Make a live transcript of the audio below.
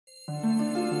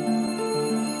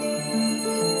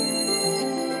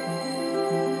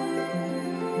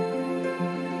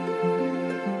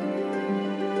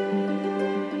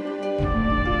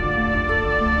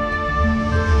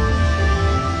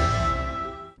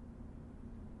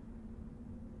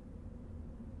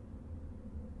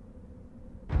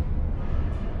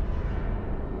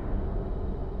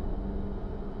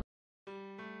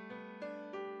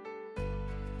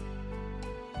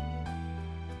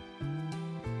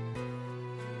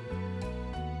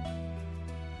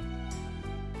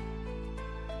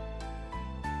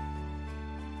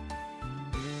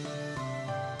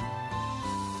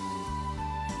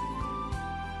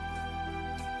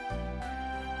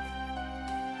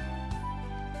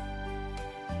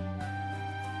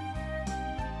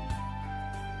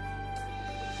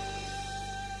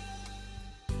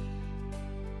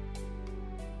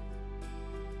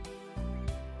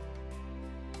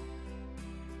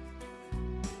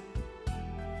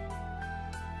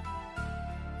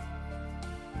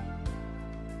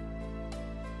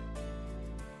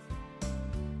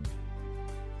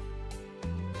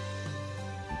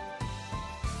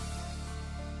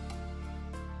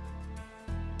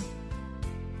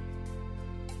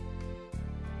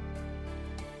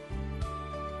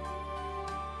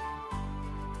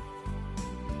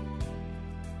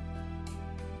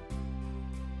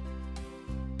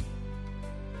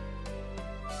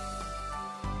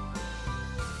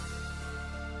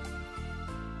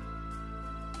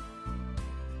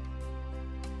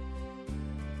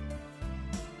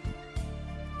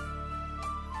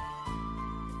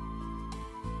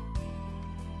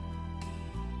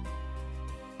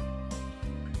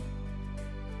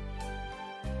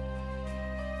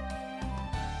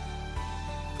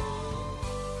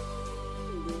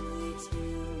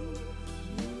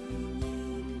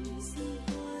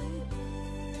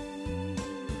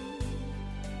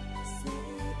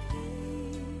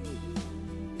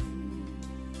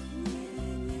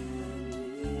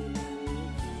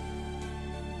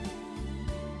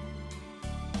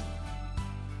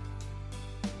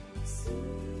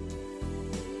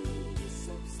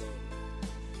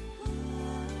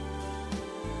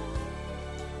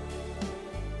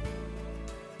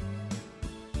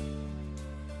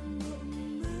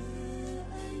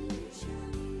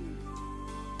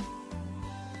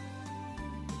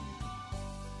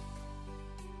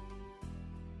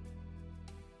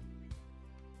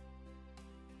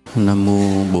Nam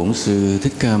mô Bổn Sư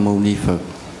Thích Ca Mâu Ni Phật.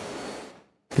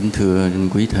 Kính thưa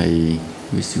quý thầy,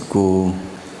 quý sư cô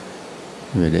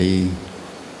về đây,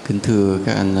 kính thưa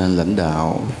các anh lãnh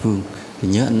đạo phương. Thì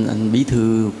nhớ anh bí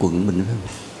thư quận mình phải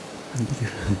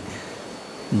không?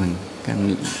 Mình các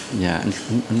anh nhà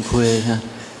anh Khuê ha.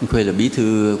 Anh Khuê là bí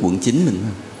thư quận 9 mình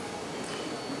phải không?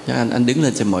 Chắc anh đứng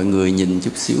lên cho mọi người nhìn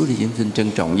chút xíu đi, em xin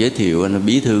trân trọng giới thiệu anh là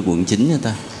bí thư quận 9 nha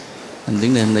ta. Anh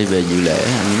đứng lên hôm nay về dự lễ,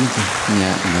 anh đứng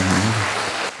nhà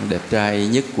đẹp trai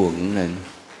nhất quận này,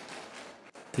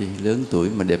 thì lớn tuổi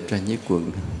mà đẹp trai nhất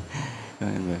quận.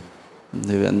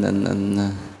 Thì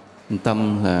anh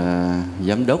Tâm là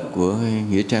giám đốc của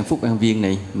Nghĩa Trang Phúc An Viên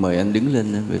này, mời anh đứng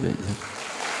lên về đây.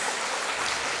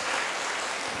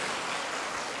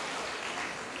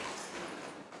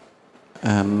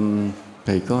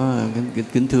 Thầy có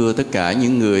kính thưa tất cả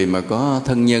những người mà có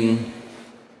thân nhân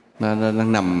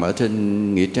đang nằm ở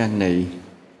trên nghĩa trang này,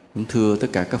 cũng thưa tất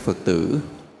cả các Phật tử.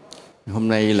 Hôm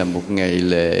nay là một ngày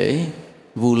lễ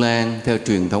Vu Lan theo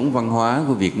truyền thống văn hóa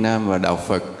của Việt Nam và Đạo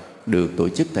Phật, được tổ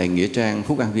chức tại nghĩa trang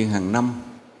Phúc An Viên hàng năm.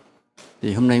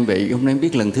 Thì hôm nay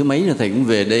biết lần thứ mấy rồi thầy cũng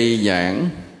về đây giảng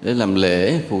để làm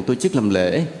lễ, phụ tổ chức làm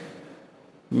lễ.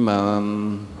 Nhưng mà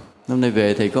hôm nay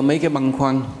về thầy có mấy cái băn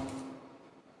khoăn.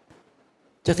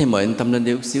 Chắc thầy mời anh Tâm lên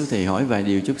đây chút xíu, thầy hỏi vài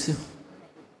điều chút xíu.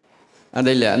 Ở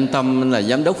đây là anh Tâm, là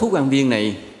giám đốc Phúc An Viên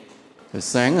này. Rồi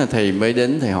sáng là thầy mới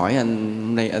đến, thầy hỏi anh,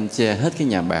 hôm nay anh che hết cái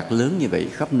nhà bạc lớn như vậy,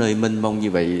 khắp nơi mênh mông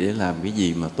như vậy để làm cái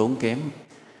gì mà tốn kém.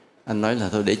 Anh nói là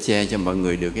thôi để che cho mọi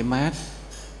người được cái mát,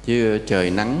 chứ trời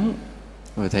nắng.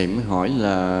 Rồi thầy mới hỏi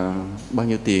là bao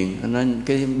nhiêu tiền. Anh nói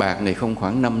cái bạc này không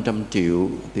khoảng 500 triệu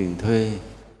tiền thuê.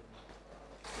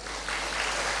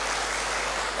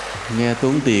 Nghe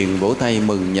tốn tiền vỗ tay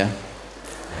mừng nha.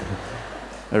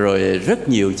 Rồi rất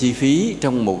nhiều chi phí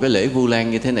trong một cái lễ Vu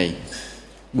Lan như thế này.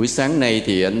 Buổi sáng nay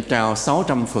thì anh trao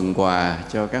 600 phần quà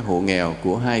cho các hộ nghèo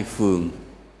của 2 phường.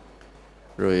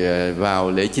 Rồi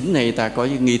vào lễ chính này ta có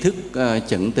nghi thức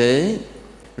chẩn tế,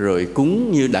 rồi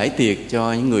cúng như đãi tiệc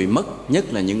cho những người mất,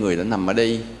 nhất là những người đã nằm ở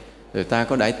đây. Rồi ta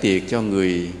có đãi tiệc cho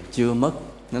người chưa mất.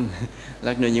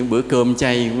 Lát nữa những bữa cơm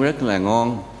chay cũng rất là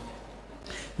ngon.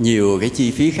 Nhiều cái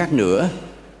chi phí khác nữa.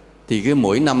 Thì cái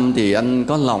mỗi năm thì anh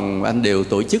có lòng, anh đều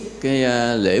tổ chức cái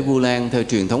lễ Vu Lan theo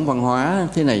truyền thống văn hóa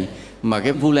thế này. Mà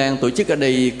cái Vu Lan tổ chức ở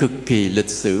đây cực kỳ lịch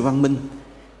sự văn minh,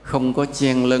 không có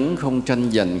chen lấn, không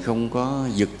tranh giành, không có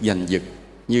giành giật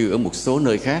như ở một số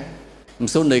nơi khác. Một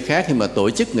số nơi khác khi mà tổ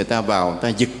chức người ta vào, người ta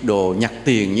giật đồ nhặt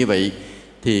tiền như vậy,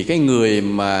 thì cái người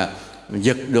mà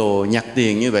giật đồ nhặt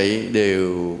tiền như vậy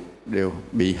đều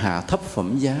bị hạ thấp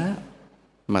phẩm giá.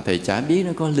 Mà thầy chả biết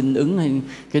nó có linh ứng hay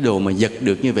cái đồ mà giật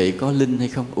được như vậy có linh hay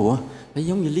không. Ủa, thấy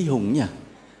giống như Lý Hùng nha.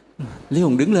 Lý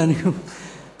Hùng đứng lên không?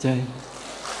 Trời,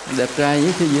 đẹp trai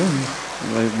nhất thế giới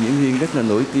mà diễn viên rất là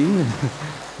nổi tiếng.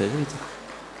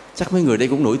 Chắc mấy người đây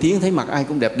cũng nổi tiếng, thấy mặt ai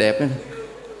cũng đẹp đẹp.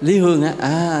 Lý Hương hả?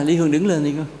 À, Lý Hương đứng lên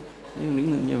đi con. Lý Hương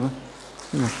đứng lên như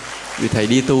vậy. Vì thầy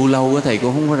đi tu lâu thầy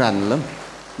cũng không có rành lắm.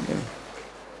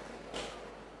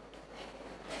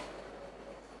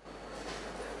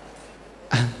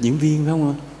 À, diễn viên phải không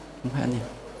ạ? Không phải anh nhỉ?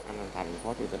 Thành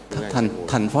phó chủ tịch.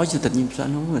 Thành phó chủ tịch, nhưng sao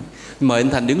nói mình. Mời anh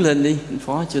Thành đứng lên đi, anh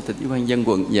phó chủ tịch Ủy ban nhân dân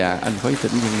quận. Dạ, anh phó chủ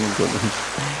tịch Ủy ban nhân dân quận.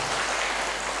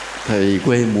 Thầy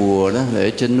quê mùa đó, ở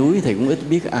trên núi thầy cũng ít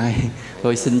biết ai.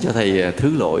 Thôi xin cho thầy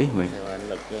thứ lỗi.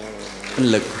 Anh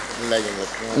Lực.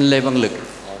 Anh Lê Văn Lực.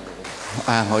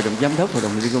 À, hội đồng giám đốc, hội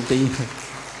đồng liên công ty.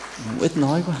 Ít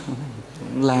nói quá,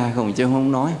 la không chứ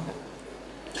không nói.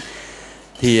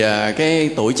 Thì cái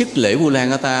tổ chức lễ Vu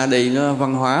Lan ở ta đây nó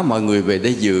văn hóa, mọi người về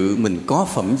đây dự mình có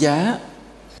phẩm giá.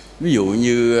 Ví dụ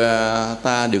như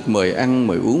ta được mời ăn,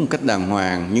 mời uống một cách đàng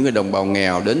hoàng. Những người đồng bào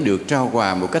nghèo đến được trao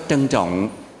quà một cách trân trọng,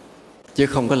 chứ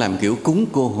không có làm kiểu cúng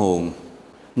cô hồn.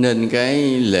 Nên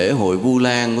cái lễ hội Vu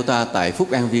Lan của ta tại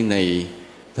Phúc An Viên này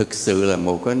thực sự là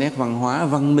một cái nét văn hóa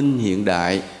văn minh hiện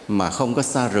đại mà không có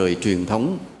xa rời truyền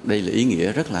thống. Đây là ý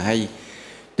nghĩa rất là hay.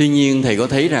 Tuy nhiên thầy có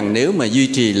thấy rằng nếu mà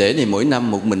duy trì lễ này mỗi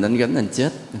năm một mình anh gánh anh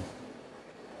chết.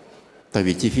 Tại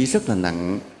vì chi phí rất là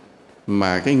nặng.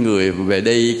 Mà cái người về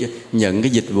đây nhận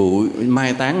cái dịch vụ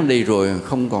mai táng ở đây rồi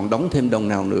không còn đóng thêm đồng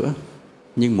nào nữa.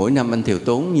 Nhưng mỗi năm anh thiểu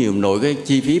tốn nhiều, nội cái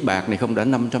chi phí bạc này không đã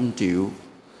 500 triệu.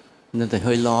 Nên thầy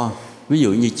hơi lo. Ví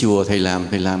dụ như chùa thầy làm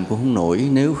cũng không nổi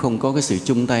nếu không có cái sự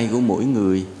chung tay của mỗi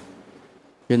người.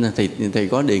 Cho nên thầy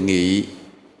có đề nghị,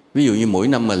 ví dụ như mỗi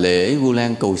năm mà lễ Vu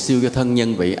Lan cầu siêu cho thân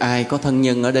nhân, vậy ai có thân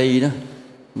nhân ở đây đó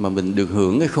mà mình được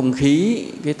hưởng cái không khí,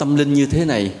 cái tâm linh như thế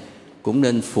này, cũng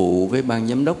nên phụ với ban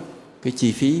giám đốc cái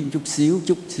chi phí chút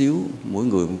xíu, mỗi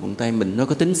người một bàn tay mình, nó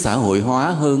có tính xã hội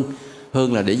hóa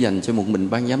hơn là để dành cho một mình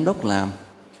ban giám đốc làm.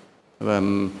 Và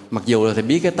mặc dù là thầy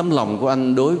biết cái tấm lòng của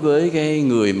anh đối với cái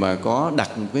người mà có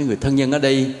đặt một cái người thân nhân ở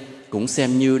đây, cũng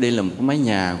xem như đây là một cái mái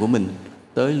nhà của mình,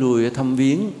 tới lui thăm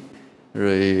viếng.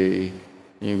 Rồi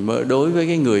đối với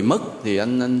cái người mất thì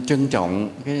anh trân trọng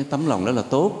cái tấm lòng đó là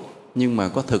tốt, nhưng mà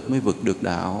có thực mới vực được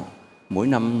đạo. Mỗi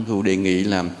năm Thù đề nghị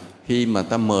là khi mà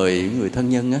ta mời người thân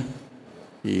nhân á,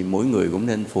 thì mỗi người cũng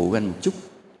nên phụ anh một chút.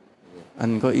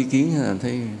 Anh có ý kiến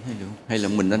hay là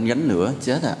mình anh gánh nữa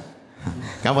chết ạ?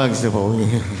 Cảm ơn sư phụ.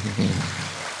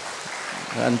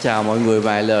 Anh chào mọi người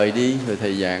vài lời đi rồi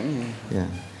thầy giảng. Yeah.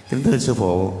 Kính thưa sư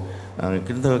phụ,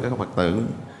 kính thưa các Phật tử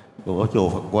của chùa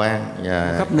Phật Quang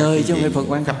và khắp nơi chứ không phải Phật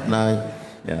Quang, khắp nơi.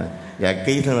 Và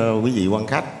kính thưa quý vị quan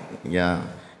khách và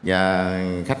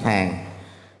khách hàng.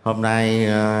 Hôm nay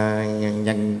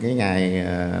nhân cái ngày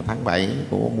tháng 7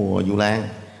 của mùa Vu Lan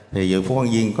thì dự Phú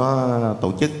An Viên có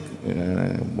tổ chức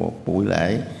một buổi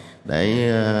lễ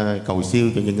để cầu siêu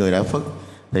cho những người đã phước.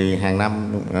 Thì hàng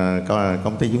năm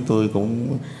công ty chúng tôi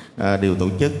cũng đều tổ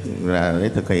chức là để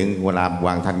thực hiện và làm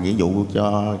hoàn thành nghĩa vụ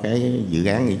cho cái dự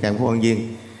án nghĩa trang Phú An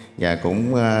Viên, và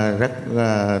cũng rất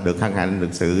được hân hạnh được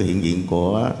sự hiện diện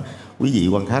của quý vị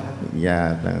quan khách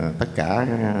và tất cả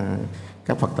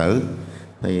các Phật tử.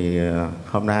 Thì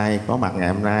hôm nay có mặt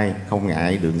ngày hôm nay không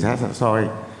ngại đường xá xa xôi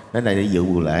đến đây để dự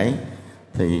buổi lễ.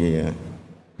 Thì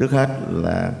trước hết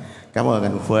là cảm ơn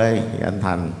anh Phê và anh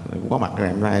Thành cũng có mặt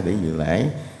ngày hôm nay để dự lễ.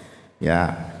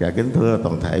 Và kính thưa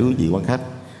toàn thể quý vị quan khách,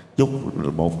 chúc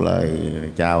một lời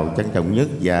chào trân trọng nhất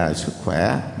và sức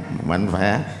khỏe, mạnh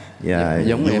khỏe và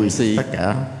giống vui MC tất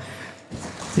cả.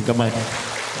 Xin cảm ơn.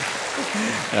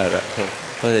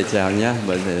 Thôi thầy chào nhé.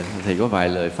 Thầy có vài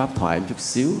lời pháp thoại một chút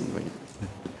xíu.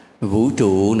 Vũ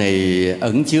trụ này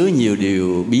ẩn chứa nhiều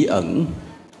điều bí ẩn.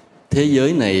 Thế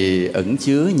giới này ẩn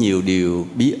chứa nhiều điều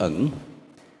bí ẩn.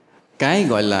 Cái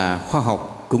gọi là khoa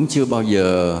học cũng chưa bao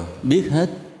giờ biết hết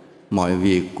mọi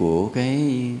việc của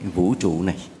cái vũ trụ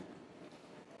này.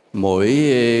 Mỗi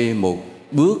một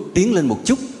bước tiến lên một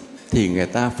chút thì người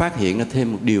ta phát hiện ra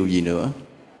thêm một điều gì nữa.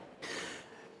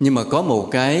 Nhưng mà có một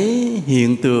cái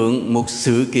hiện tượng, một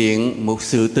sự kiện, một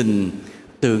sự tình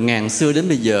từ ngàn xưa đến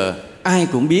bây giờ ai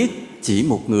cũng biết, chỉ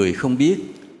một người không biết.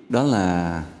 Đó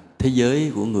là thế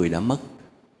giới của người đã mất.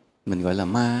 Mình gọi là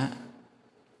ma.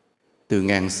 Từ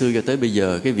ngàn xưa cho tới bây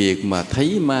giờ, cái việc mà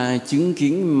thấy ma, chứng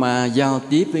kiến ma, giao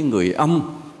tiếp với người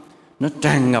âm, nó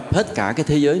tràn ngập hết cả cái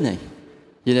thế giới này.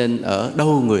 Cho nên ở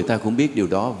đâu người ta cũng biết điều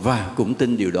đó và cũng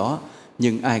tin điều đó.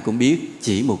 Nhưng ai cũng biết,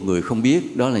 chỉ một người không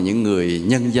biết, đó là những người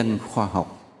nhân danh khoa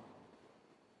học.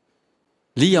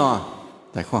 Lý do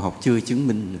tại khoa học chưa chứng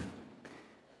minh được.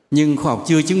 Nhưng khoa học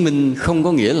chưa chứng minh không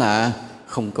có nghĩa là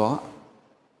không có.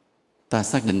 Ta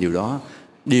xác định điều đó.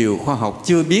 Điều khoa học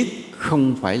chưa biết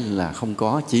không phải là không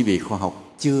có, chỉ vì khoa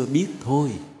học chưa biết thôi.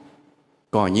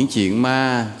 Còn những chuyện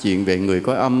ma, chuyện về người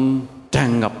có âm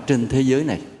tràn ngập trên thế giới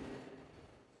này.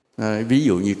 Ví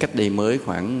dụ như cách đây mới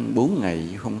khoảng 4 ngày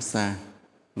không xa,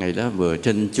 ngày đó vừa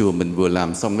trên chùa mình vừa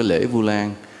làm xong cái lễ Vu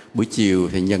Lan, buổi chiều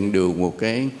thì nhận được một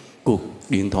cái cuộc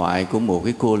điện thoại của một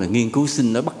cái cô là nghiên cứu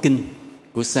sinh ở Bắc Kinh.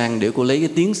 Cô sang để cô lấy cái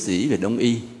tiến sĩ về Đông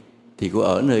y. Thì cô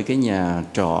ở nơi cái nhà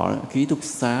trọ ký túc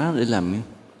xá để làm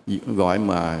gọi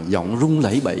mà giọng rung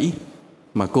lẩy bẩy.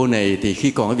 Mà cô này thì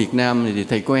khi còn ở Việt Nam thì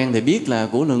thầy quen, thầy biết là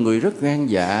cô là người rất gan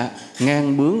dạ,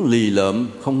 ngang bướng, lì lợm,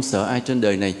 không sợ ai trên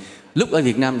đời này. Lúc ở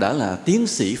Việt Nam đã là tiến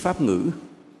sĩ Pháp ngữ.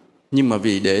 Nhưng mà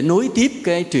vì để nối tiếp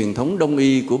cái truyền thống Đông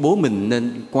y của bố mình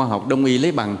nên qua học Đông y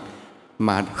lấy bằng.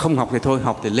 Mà không học thì thôi,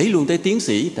 học thì lấy luôn tới tiến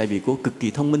sĩ. Tại vì cô cực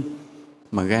kỳ thông minh,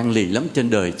 mà gan lì lắm, trên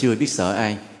đời chưa biết sợ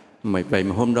ai. Vậy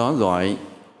mà hôm đó gọi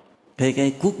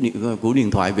cái cuộc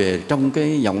điện thoại về trong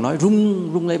cái giọng nói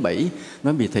rung lấy bẫy,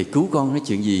 nói vì thầy cứu con, nói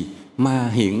chuyện gì ma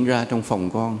hiện ra trong phòng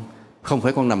con, không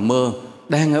phải con nằm mơ,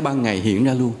 đang ở ban ngày hiện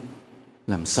ra luôn,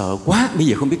 làm sợ quá. Bây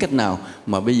giờ không biết cách nào,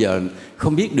 mà bây giờ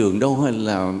không biết đường đâu, hay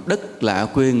là đất lạ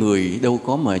quê người đâu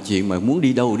có, mà chuyện mà muốn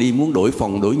đi đâu đi, muốn đổi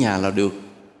phòng đổi nhà là được,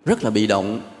 rất là bị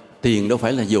động, tiền đâu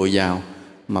phải là dồi dào,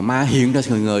 mà ma hiện ra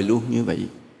ngời luôn như vậy.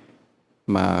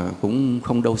 Mà cũng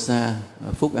không đâu xa,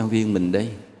 ở Phúc An Viên mình đây.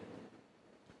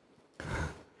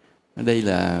 Ở đây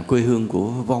là quê hương của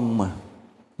Vong mà.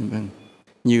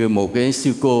 Như một cái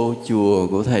sư cô chùa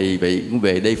của thầy vậy, cũng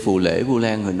về đây phù lễ Vu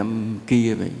Lan hồi năm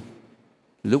kia vậy.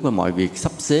 Lúc mà mọi việc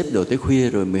sắp xếp rồi tới khuya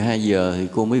rồi 12 giờ thì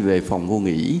cô mới về phòng cô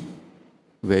nghỉ.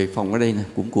 Về phòng ở đây nè,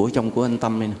 cũng của anh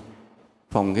Tâm đây nè.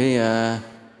 Phòng cái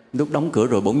lúc đóng cửa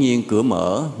rồi bỗng nhiên cửa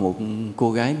mở, một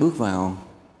cô gái bước vào,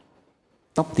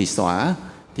 tóc thì xõa.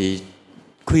 Thì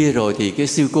khuya rồi thì cái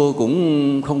sư cô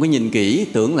cũng không có nhìn kỹ,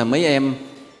 tưởng là mấy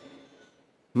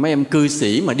em cư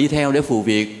sĩ mà đi theo để phù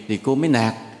việc. Thì cô mới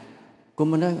nạt, cô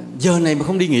mới nói giờ này mà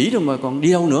không đi nghỉ rồi mà còn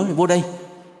đi đâu nữa, vô đây.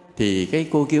 Thì cái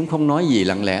cô kia cũng không nói gì,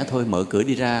 lặng lẽ thôi, mở cửa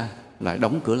đi ra, lại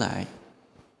đóng cửa lại.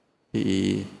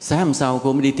 Thì sáng hôm sau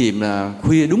cô mới đi tìm, là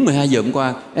khuya đúng 12 giờ hôm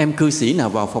qua, em cư sĩ nào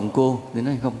vào phòng cô? Thì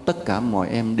nói không, tất cả mọi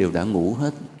em đều đã ngủ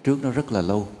hết trước đó rất là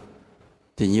lâu.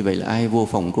 Thì như vậy là ai vô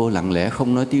phòng cô lặng lẽ,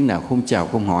 không nói tiếng nào, không chào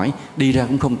không hỏi, đi ra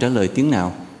cũng không trả lời tiếng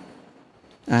nào?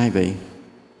 Ai vậy?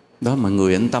 Đó mà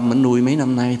người anh Tâm anh nuôi mấy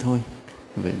năm nay thôi.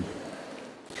 Vậy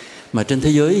mà trên thế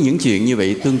giới những chuyện như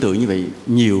vậy, tương tự như vậy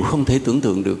nhiều không thể tưởng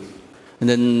tượng được.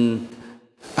 Nên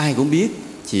ai cũng biết,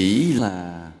 chỉ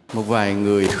là một vài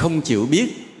người không chịu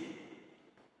biết.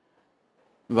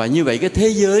 Và như vậy cái thế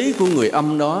giới của người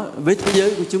âm đó với thế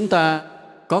giới của chúng ta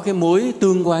có cái mối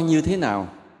tương quan như thế nào?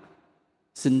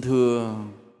 Xin thưa,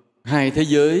 hai thế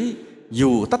giới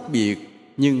dù tách biệt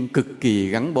nhưng cực kỳ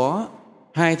gắn bó.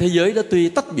 Hai thế giới đó tuy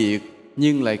tách biệt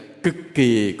nhưng lại cực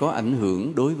kỳ có ảnh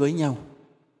hưởng đối với nhau.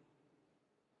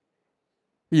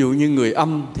 Ví dụ như người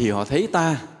âm thì họ thấy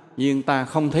ta, nhưng ta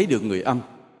không thấy được người âm.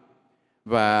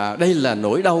 Và đây là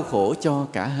nỗi đau khổ cho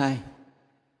cả hai.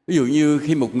 Ví dụ như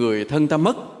khi một người thân ta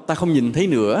mất, ta không nhìn thấy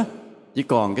nữa, chỉ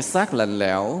còn cái xác lạnh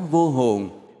lẽo, vô hồn.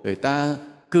 Rồi ta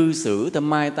cư xử, ta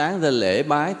mai táng, ta lễ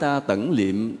bái, ta tẩn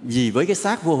liệm gì với cái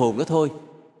xác vô hồn đó thôi.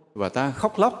 Và ta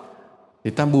khóc lóc.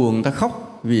 Thì ta buồn, ta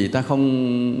khóc vì ta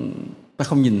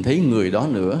không nhìn thấy người đó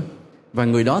nữa. Và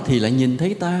người đó thì lại nhìn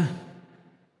thấy ta.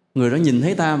 Người đó nhìn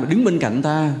thấy ta mà đứng bên cạnh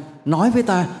ta, nói với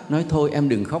ta, nói thôi em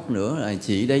đừng khóc nữa,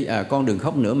 chị đây, con đừng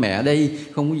khóc nữa, mẹ đây,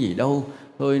 không có gì đâu,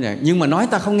 thôi nè. Nhưng mà nói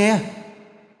ta không nghe.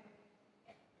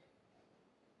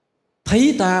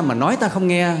 Thấy ta mà nói ta không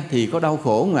nghe thì có đau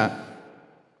khổ không ạ?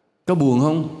 Có buồn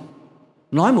không?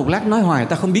 Nói một lát, nói hoài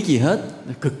ta không biết gì hết,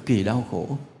 cực kỳ đau khổ.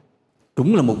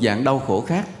 Cũng là một dạng đau khổ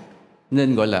khác.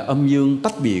 Nên gọi là âm dương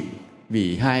tách biệt,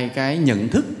 vì hai cái nhận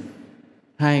thức,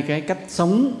 hai cái cách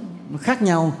sống khác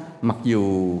nhau mặc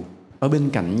dù ở bên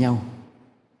cạnh nhau.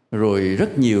 Rồi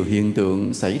rất nhiều hiện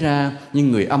tượng xảy ra,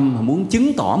 nhưng người âm muốn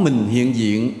chứng tỏ mình hiện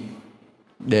diện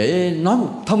để nói một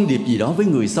thông điệp gì đó với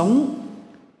người sống,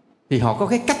 thì họ có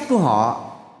cái cách của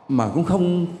họ mà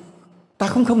ta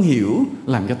cũng không hiểu,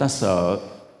 làm cho ta sợ.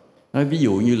 Nói ví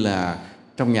dụ như là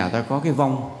trong nhà ta có cái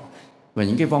vong, và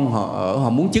những cái vong họ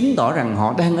muốn chứng tỏ rằng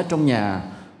họ đang ở trong nhà,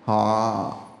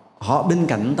 họ bên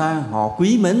cạnh ta, họ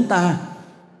quý mến ta.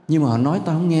 Nhưng mà họ nói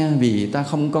ta không nghe, vì ta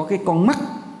không có cái con mắt,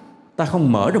 ta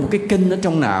không mở ra một cái kênh ở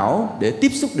trong não để tiếp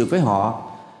xúc được với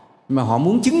họ. Mà họ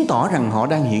muốn chứng tỏ rằng họ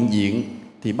đang hiện diện,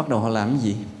 thì bắt đầu họ làm cái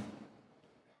gì?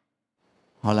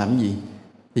 Họ làm cái gì?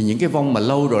 Thì những cái vong mà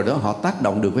lâu rồi đó, họ tác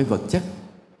động được với vật chất.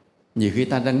 Nhiều khi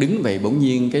ta đang đứng vậy, bỗng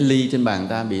nhiên cái ly trên bàn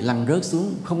ta bị lăn rớt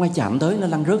xuống, không ai chạm tới, nó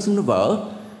lăn rớt xuống, nó vỡ.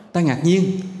 Ta ngạc nhiên.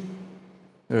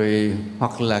 Rồi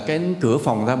hoặc là cái cửa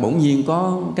phòng ta bỗng nhiên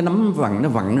có cái nắm vặn, nó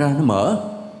vặn ra, nó mở,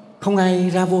 không ai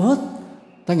ra vô hết.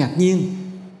 Ta ngạc nhiên,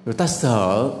 rồi ta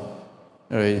sợ.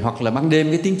 Rồi hoặc là ban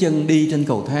đêm cái tiếng chân đi trên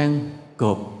cầu thang,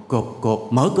 cộp cộp cộp,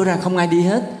 mở cửa ra không ai đi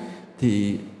hết,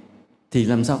 thì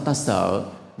làm sao ta sợ.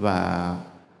 Và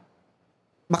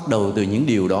bắt đầu từ những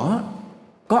điều đó,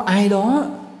 có ai đó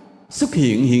xuất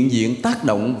hiện diện, tác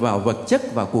động vào vật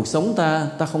chất, vào cuộc sống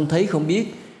ta không thấy không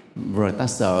biết, rồi ta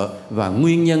sợ. Và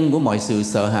nguyên nhân của mọi sự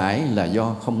sợ hãi là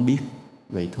do không biết.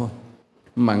 Vậy thôi.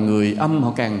 Mà người âm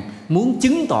họ càng muốn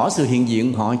chứng tỏ sự hiện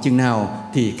diện họ chừng nào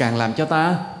thì càng làm cho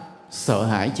ta sợ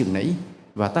hãi chừng nấy.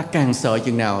 Và ta càng sợ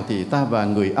chừng nào thì ta và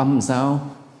người âm sao?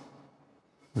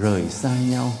 Rời xa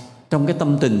nhau. Trong cái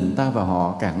tâm tình ta và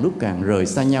họ càng lúc càng rời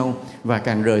xa nhau. Và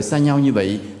càng rời xa nhau như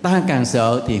vậy, ta càng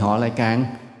sợ thì họ lại càng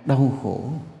đau khổ.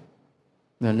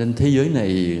 Nên thế giới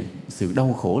này sự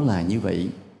đau khổ là như vậy.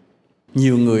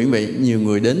 Nhiều người như vậy, nhiều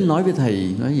người đến nói với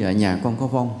thầy, nói dạ nhà con có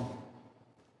vong,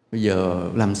 bây giờ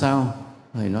làm sao?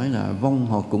 Thầy nói là vong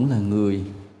họ cũng là người,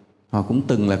 họ cũng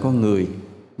từng là con người,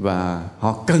 và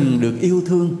họ cần được yêu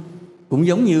thương, cũng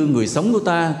giống như người sống của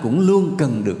ta cũng luôn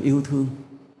cần được yêu thương.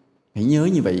 Hãy nhớ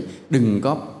như vậy, đừng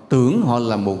có tưởng họ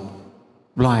là một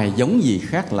loài giống gì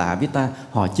khác lạ với ta.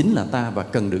 Họ chính là ta và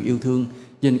cần được yêu thương.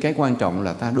 Nên cái quan trọng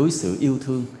là ta đối xử yêu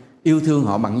thương. Yêu thương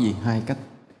họ bằng gì? Hai cách.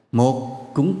 Một,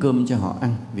 cúng cơm cho họ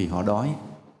ăn vì họ đói.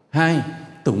 Hai,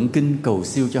 tụng kinh cầu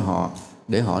siêu cho họ,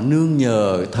 để họ nương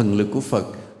nhờ thần lực của Phật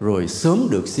rồi sớm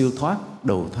được siêu thoát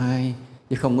đầu thai,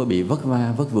 chứ không có bị vất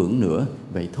va vất vưởng nữa.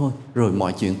 Vậy thôi, rồi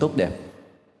mọi chuyện tốt đẹp.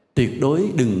 Tuyệt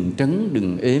đối đừng trấn,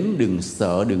 đừng ếm, đừng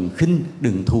sợ, đừng khinh,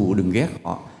 đừng thù, đừng ghét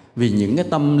họ. Vì những cái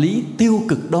tâm lý tiêu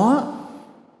cực đó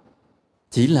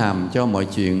chỉ làm cho mọi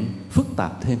chuyện phức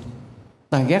tạp thêm.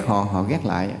 Ta ghét họ, họ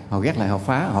ghét lại,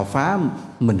 họ phá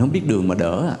mình không biết đường mà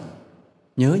đỡ.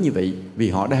 Nhớ như vậy, vì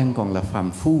họ đang còn là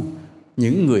phàm phu.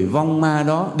 Những người vong ma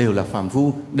đó đều là phàm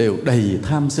phu, đều đầy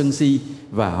tham sân si,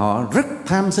 và họ rất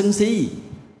tham sân si.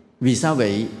 Vì sao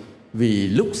vậy? Vì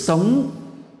lúc sống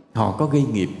họ có gây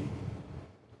nghiệp,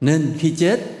 nên khi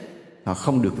chết họ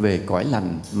không được về cõi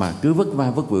lành mà cứ vất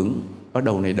va vất vưởng ở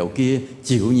đầu này đầu kia,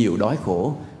 chịu nhiều đói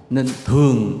khổ. Nên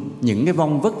thường những cái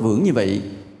vong vất vưởng như vậy,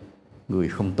 người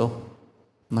không tốt.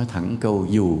 Nói thẳng câu,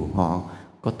 dù họ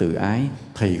có tự ái,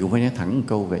 thầy cũng phải nói thẳng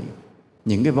câu vậy.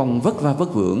 Những cái vong vất va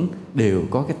vất vưởng đều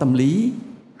có cái tâm lý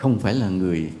không phải là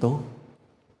người tốt.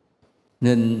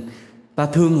 Nên ta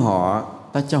thương họ,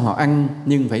 ta cho họ ăn,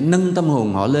 nhưng phải nâng tâm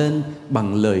hồn họ lên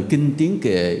bằng lời kinh tiếng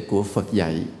kệ của Phật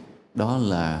dạy. Đó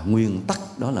là nguyên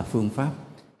tắc, đó là phương pháp.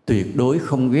 Tuyệt đối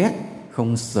không ghét,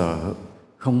 không sợ,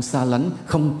 không xa lánh,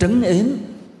 không trấn ếm.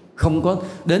 Không có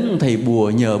đến thầy bùa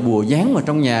nhờ bùa dán vào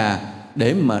trong nhà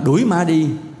để mà đuổi ma đi.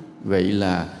 Vậy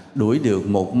là đuổi được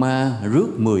một ma, rước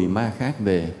 10 ma khác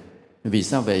về. Vì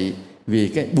sao vậy? Vì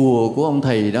cái bùa của ông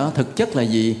thầy đó thực chất là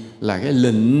gì? Là cái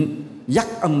lệnh dắt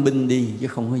âm binh đi, chứ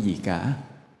không có gì cả.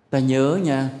 Ta nhớ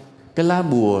nha, cái lá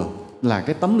bùa là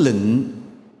cái tấm lệnh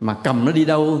mà cầm nó đi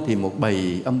đâu thì một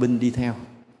bầy âm binh đi theo.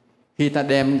 Khi ta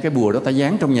đem cái bùa đó ta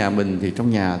dán trong nhà mình thì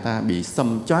trong nhà ta bị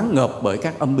xâm choáng ngợp bởi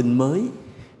các âm binh mới.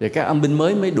 Rồi các âm binh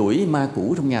mới đuổi ma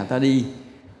cũ trong nhà ta đi.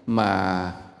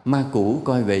 Mà ma cũ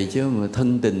coi vậy chứ mà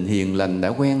thân tình hiền lành đã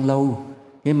quen lâu.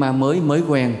 Cái ma mới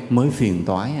quen, mới phiền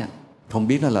toái à. Không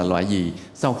biết nó là loại gì.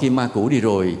 Sau khi ma cũ đi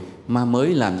rồi, ma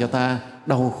mới làm cho ta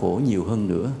đau khổ nhiều hơn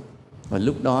nữa. Và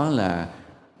lúc đó là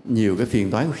nhiều cái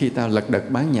phiền toái của khi ta lật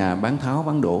đật bán nhà, bán tháo,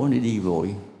 bán đổ để đi vội.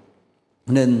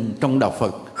 Nên trong đạo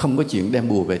Phật không có chuyện đem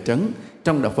bùa về trấn.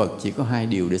 Trong đạo Phật chỉ có 2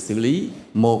 điều để xử lý.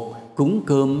 1. Cúng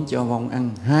cơm cho vong ăn.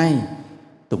 2.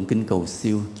 Tụng kinh cầu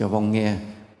siêu cho vong nghe.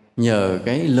 Nhờ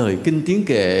cái lời kinh tiếng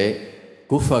kệ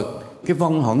của Phật, cái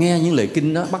vong họ nghe những lời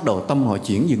kinh đó, bắt đầu tâm họ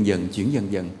chuyển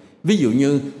dần dần. Ví dụ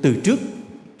như từ trước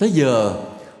tới giờ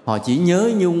họ chỉ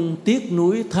nhớ nhung, tiếc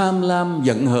nuối, tham lam,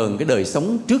 giận hờn cái đời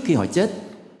sống trước khi họ chết.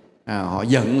 Họ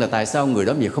giận là tại sao người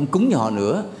đó bây giờ không cúng cho họ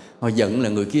nữa. Họ giận là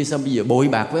người kia sao bây giờ bội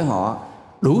bạc với họ.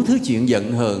 Đủ thứ chuyện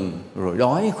giận hờn, rồi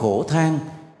đói, khổ, than.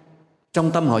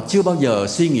 Trong tâm họ chưa bao giờ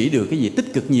suy nghĩ được cái gì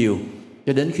tích cực nhiều.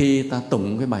 Cho đến khi ta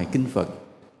tụng cái bài kinh Phật.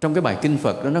 Trong cái bài kinh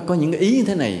Phật đó nó có những ý như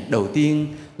thế này. Đầu tiên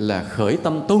là khởi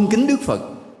tâm tôn kính Đức Phật.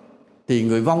 Thì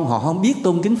người vong họ không biết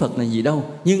tôn kính Phật là gì đâu,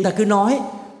 nhưng ta cứ nói,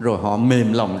 rồi họ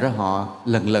mềm lòng ra, họ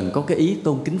lần lần có cái ý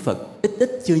tôn kính Phật.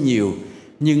 Ít chưa nhiều,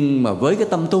 nhưng mà với cái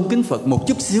tâm tôn kính Phật một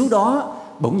chút xíu đó,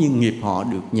 bỗng nhiên nghiệp họ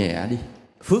được nhẹ đi,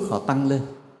 phước họ tăng lên.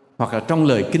 Hoặc là trong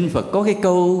lời kinh Phật có cái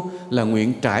câu là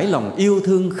nguyện trải lòng yêu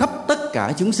thương khắp tất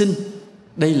cả chúng sinh.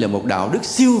 Đây là một đạo đức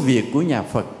siêu việt của nhà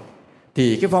Phật.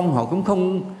 Thì cái vong họ cũng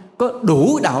không có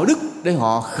đủ đạo đức để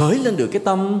họ khởi lên được cái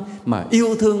tâm mà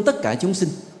yêu thương tất cả chúng sinh.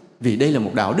 Vì đây là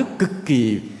một đạo đức cực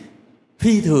kỳ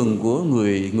phi thường của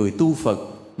người tu Phật,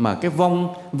 mà cái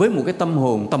vong với một cái tâm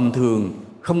hồn tầm thường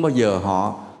không bao giờ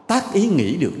họ tác ý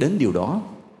nghĩ được đến điều đó.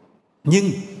 Nhưng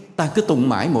ta cứ tụng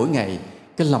mãi mỗi ngày,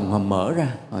 cái lòng họ mở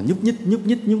ra, họ nhúc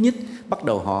nhích, bắt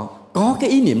đầu họ có cái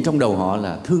ý niệm trong đầu họ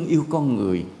là thương yêu con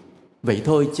người. Vậy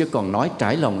thôi, chứ còn nói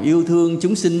trải lòng yêu thương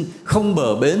chúng sinh không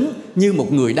bờ bến như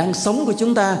một người đang sống của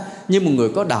chúng ta, như một người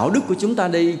có đạo đức của chúng ta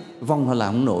đây, vong họ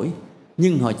làm không nổi.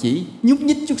 Nhưng họ chỉ nhúc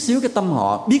nhích chút xíu, cái tâm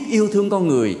họ biết yêu thương con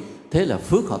người, thế là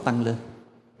phước họ tăng lên.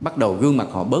 Bắt đầu gương mặt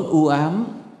họ bớt u ám,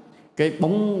 cái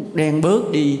bóng đen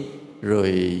bớt đi,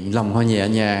 rồi lòng họ nhẹ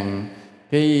nhàng.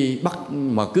 Cái bắt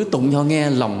mà cứ tụng cho nghe,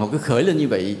 lòng họ cứ khởi lên như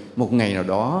vậy. Một ngày nào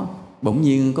đó bỗng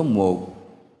nhiên có một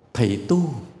thầy tu,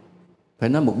 phải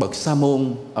nói một bậc sa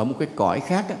môn ở một cái cõi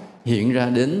khác á, hiện ra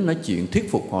đến nói chuyện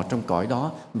thuyết phục họ trong cõi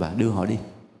đó và đưa họ đi,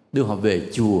 đưa họ về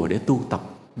chùa để tu tập.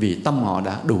 Vì tâm họ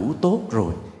đã đủ tốt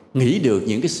rồi, nghĩ được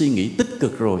những cái suy nghĩ tích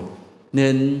cực rồi.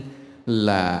 Nên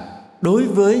là đối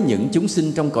với những chúng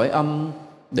sinh trong cõi âm,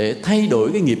 để thay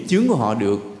đổi cái nghiệp chướng của họ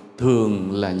được,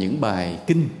 thường là những bài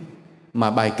kinh.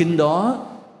 Mà bài kinh đó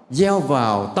gieo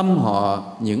vào tâm họ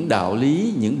những đạo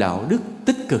lý, những đạo đức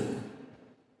tích cực.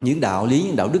 Những đạo lý,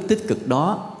 những đạo đức tích cực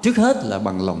đó trước hết là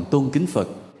bằng lòng tôn kính Phật.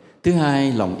 Thứ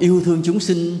hai, lòng yêu thương chúng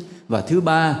sinh. Và thứ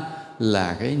ba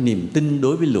là cái niềm tin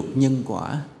đối với luật nhân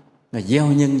quả. Là gieo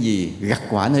nhân gì gặt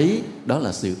quả nấy. Đó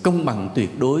là sự công bằng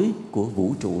tuyệt đối của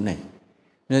vũ trụ này.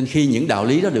 Nên khi những đạo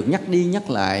lý đó được nhắc đi nhắc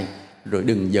lại, rồi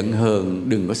đừng giận hờn,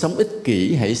 đừng có sống ích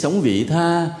kỷ, hãy sống vị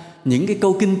tha. Những cái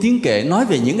câu kinh tiếng kệ nói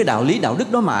về những cái đạo lý đạo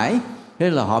đức đó mãi. Thế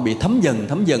là họ bị thấm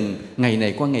dần, ngày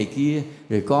này qua ngày kia.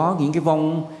 Rồi có những cái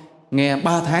vong nghe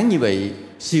 3 tháng như vậy,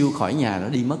 siêu khỏi nhà đó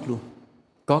đi mất luôn.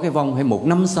 Có cái vong hay 1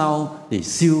 năm sau thì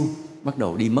siêu bắt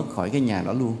đầu đi mất khỏi cái nhà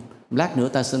đó luôn. Lát nữa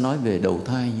ta sẽ nói về đầu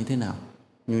thai như thế nào.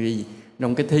 Nhưng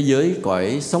trong cái thế giới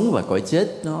cõi sống và cõi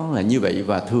chết nó là như vậy.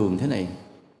 Và thường thế này,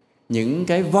 những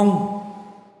cái vong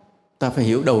ta phải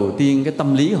hiểu đầu tiên cái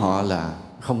tâm lý họ là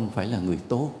không phải là người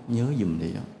tốt, nhớ giùm đi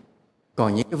đó.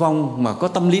 Còn những cái vong mà có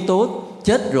tâm lý tốt,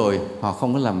 chết rồi họ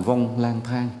không có làm vong lang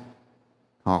thang,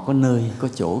 họ có nơi có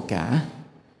chỗ cả.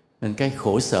 Nên cái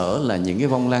khổ sở là những cái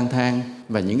vong lang thang,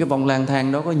 và những cái vong lang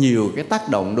thang đó có nhiều cái tác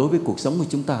động đối với cuộc sống của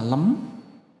chúng ta lắm.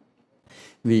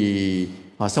 Vì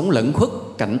họ sống lẩn khuất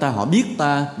cạnh ta, họ biết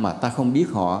ta mà ta không biết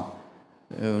họ.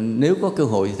 Nếu có cơ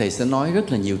hội thầy sẽ nói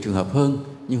rất là nhiều trường hợp hơn,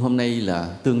 nhưng hôm nay là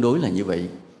tương đối là như vậy.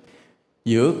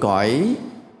 Giữa cõi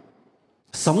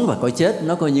sống và cõi chết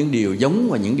nó có những điều giống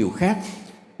và những điều khác.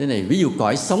 Thế này, ví dụ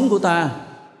cõi sống của ta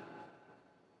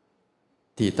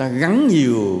thì ta gắn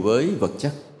nhiều với vật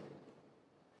chất,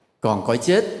 còn cõi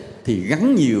chết thì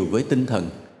gắn nhiều với tinh thần.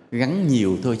 Gắn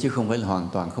nhiều thôi chứ không phải là hoàn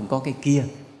toàn không có cái kia.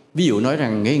 Ví dụ nói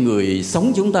rằng cái người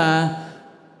sống chúng ta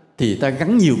thì ta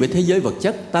gắn nhiều với thế giới vật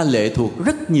chất, ta lệ thuộc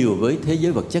rất nhiều với thế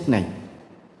giới vật chất này.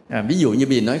 Ví dụ như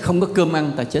bây giờ nói không có cơm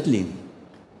ăn ta chết liền,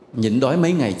 nhịn đói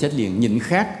mấy ngày chết liền, nhịn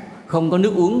khát, không có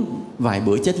nước uống vài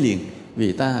bữa chết liền.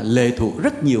 Vì ta lệ thuộc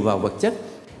rất nhiều vào vật chất.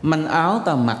 Manh áo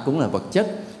ta mặc cũng là vật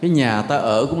chất, cái nhà ta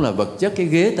ở cũng là vật chất, cái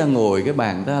ghế ta ngồi, cái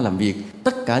bàn ta làm việc,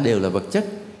 tất cả đều là vật chất.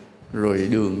 Rồi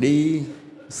đường đi,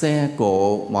 xe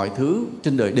cộ, mọi thứ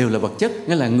trên đời đều là vật chất.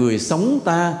 Nghĩa là người sống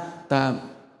ta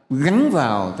gắn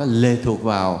vào, ta lệ thuộc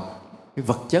vào cái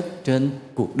vật chất trên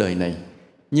cuộc đời này.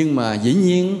 Nhưng mà dĩ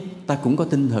nhiên ta cũng có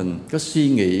tinh thần, có suy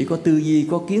nghĩ, có tư duy,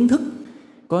 có kiến thức,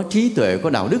 có trí tuệ, có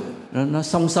đạo đức. Nó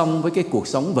song song với cái cuộc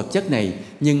sống vật chất này.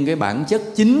 Nhưng cái bản chất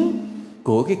chính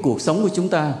của cái cuộc sống của chúng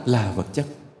ta là vật chất.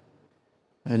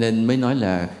 Nên mới nói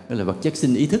là vật chất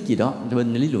sinh ý thức gì đó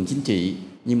bên lý luận chính trị.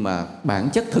 Nhưng mà bản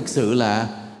chất thực sự là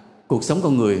cuộc sống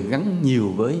con người gắn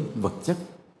nhiều với vật chất.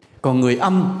 Còn người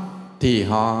âm thì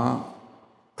họ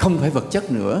không phải vật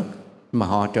chất nữa, mà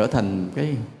họ trở thành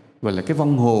cái gọi là cái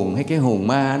vong hồn hay cái hồn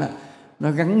ma đó.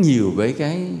 Nó gắn nhiều với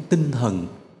cái tinh thần.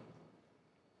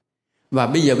 Và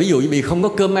bây giờ ví dụ như bị không có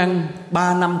cơm ăn,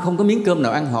 3 năm không có miếng cơm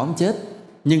nào ăn, họ không chết.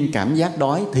 Nhưng cảm giác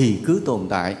đói thì cứ tồn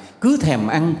tại, cứ thèm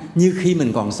ăn như khi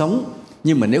mình còn sống.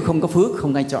 Nhưng mà nếu không có phước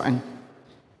không ai cho ăn.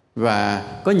 Và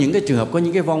có những cái trường hợp, có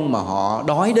những cái vong mà họ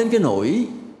đói đến cái nỗi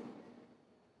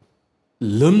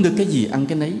lượm được cái gì ăn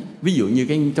cái nấy. Ví dụ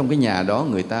như trong cái nhà đó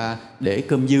người ta để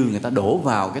cơm dư, người ta đổ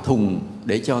vào cái thùng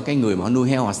để cho cái người mà họ nuôi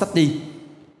heo họ xách đi,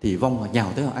 thì vong họ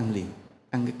nhào tới họ ăn liền.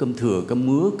 Ăn cái cơm thừa, cơm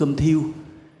mứa, cơm thiêu.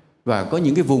 Và có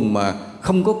những cái vùng mà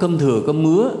không có cơm thừa, cơm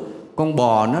mứa, con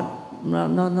bò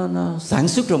nó sản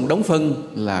xuất ra một đống phân,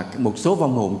 là một số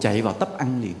vong hồn chạy vào tấp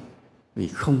ăn liền. Vì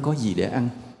không có gì để ăn.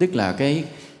 Tức là cái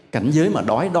cảnh giới mà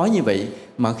đói như vậy.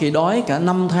 Mà khi đói cả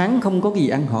 5 tháng không có cái gì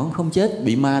ăn, họ không chết.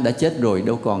 Bị ma đã chết rồi,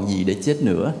 đâu còn gì để chết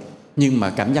nữa. Nhưng mà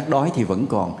cảm giác đói thì vẫn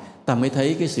còn. Ta mới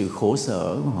thấy cái sự khổ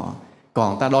sở của họ.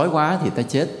 Còn ta đói quá thì ta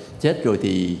chết. Chết rồi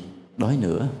thì đói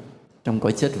nữa. Trong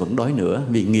cõi chết vẫn đói nữa.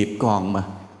 Vì nghiệp còn mà.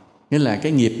 Nghĩa là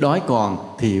cái nghiệp đói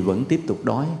còn thì vẫn tiếp tục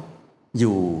đói,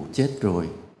 dù chết rồi.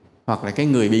 Hoặc là cái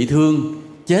người bị thương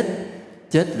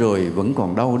chết rồi vẫn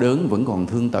còn đau đớn, vẫn còn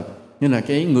thương tật. Nên là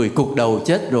cái người cụt đầu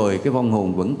chết rồi, cái vong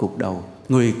hồn vẫn cụt đầu.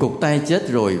 Người cụt tay chết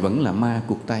rồi vẫn là ma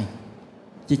cụt tay.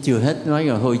 Chứ chưa hết nói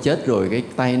là thôi chết rồi cái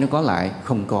tay nó có lại,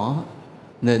 không có.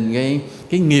 Nên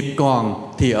cái nghiệp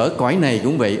còn thì ở cõi này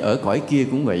cũng vậy, ở cõi kia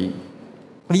cũng vậy.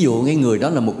 Ví dụ cái người đó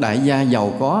là một đại gia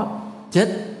giàu có,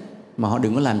 chết. Mà họ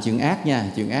đừng có làm chuyện ác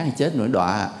nha, chuyện ác thì chết nổi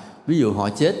đọa. Ví dụ họ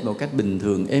chết một cách bình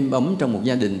thường, êm ấm trong một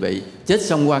gia đình vậy, chết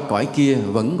xong qua cõi kia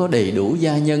vẫn có đầy đủ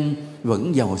gia nhân,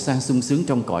 vẫn giàu sang sung sướng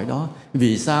trong cõi đó.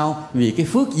 Vì sao? Vì cái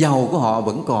phước giàu của họ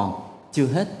vẫn còn, chưa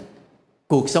hết.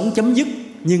 Cuộc sống chấm dứt,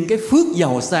 nhưng cái phước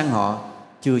giàu sang họ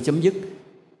chưa chấm dứt.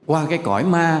 Qua cái cõi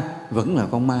ma vẫn là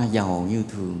con ma giàu như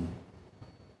thường.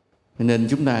 Nên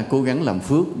chúng ta cố gắng làm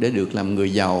phước để được làm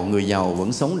người giàu. Người giàu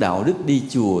vẫn sống đạo đức, đi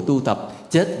chùa tu tập,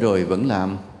 chết rồi vẫn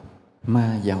làm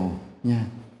ma giàu nha.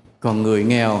 Còn người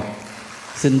nghèo,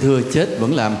 xin thưa, chết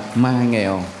vẫn làm ma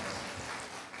nghèo.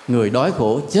 Người đói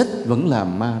khổ chết vẫn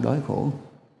làm ma đói khổ.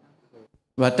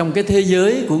 Và trong cái thế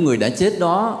giới của người đã chết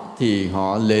đó thì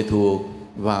họ lệ thuộc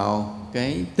vào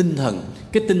cái tinh thần.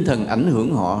 Cái tinh thần ảnh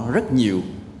hưởng họ rất nhiều,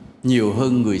 nhiều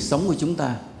hơn người sống của chúng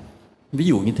ta. Ví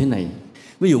dụ như thế này.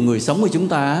 Ví dụ người sống của chúng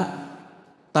ta,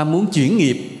 ta muốn chuyển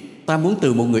nghiệp, ta muốn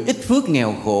từ một người ít phước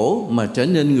nghèo khổ mà trở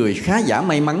nên người khá giả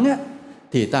may mắn á,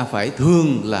 thì ta phải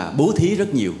thường là bố thí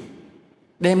rất nhiều.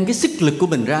 Đem cái sức lực của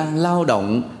mình ra lao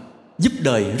động giúp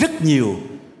đời rất nhiều.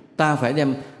 Ta phải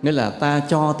đem, nghĩa là ta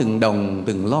cho từng đồng,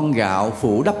 từng lon gạo,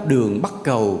 phủ đắp đường, bắt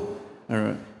cầu,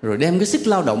 rồi đem cái sức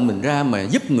lao động mình ra mà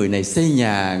giúp người này xây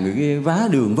nhà, người kia vá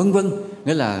đường, vân vân.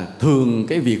 Nghĩa là thường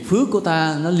cái việc phước của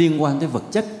ta nó liên quan tới vật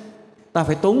chất. Ta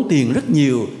phải tốn tiền rất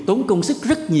nhiều, tốn công sức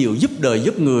rất nhiều, giúp đời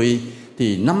giúp người,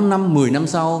 thì 5 năm, 10 năm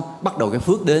sau bắt đầu cái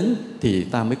phước đến thì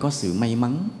ta mới có sự may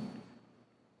mắn.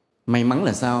 May mắn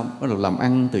là sao? Bắt đầu làm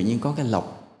ăn tự nhiên có cái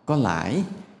lộc, có lãi.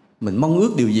 Mình mong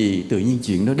ước điều gì tự nhiên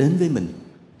chuyện đó đến với mình.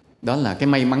 Đó là cái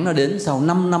may mắn nó đến sau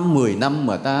 5 năm, 10 năm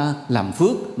mà ta làm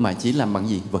phước mà chỉ làm bằng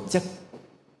gì? Vật chất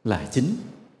là chính.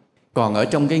 Còn ở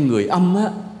trong cái người âm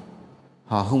á,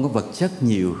 họ không có vật chất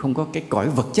nhiều, không có cái cõi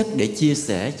vật chất để chia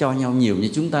sẻ cho nhau nhiều như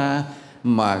chúng ta,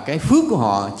 mà cái phước của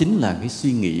họ chính là cái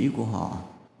suy nghĩ của họ.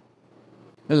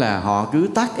 Đó là họ cứ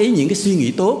tác ý những cái suy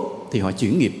nghĩ tốt thì họ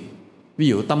chuyển nghiệp. Ví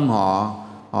dụ tâm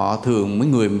họ thường mấy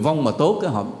người vong mà tốt,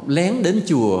 họ lén đến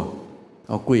chùa,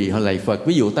 họ quỳ, họ lạy Phật.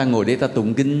 Ví dụ ta ngồi đây ta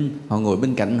tụng kinh, họ ngồi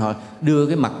bên cạnh, họ đưa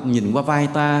cái mặt nhìn qua vai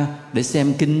ta để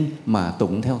xem kinh mà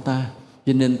tụng theo ta.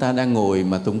 Cho nên ta đang ngồi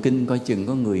mà tụng kinh, coi chừng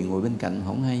có người ngồi bên cạnh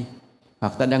không hay.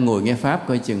 Hoặc ta đang ngồi nghe Pháp,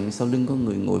 coi chừng sau lưng có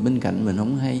người ngồi bên cạnh mình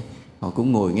không hay. Họ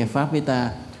cũng ngồi nghe Pháp với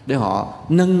ta, để họ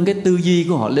nâng cái tư duy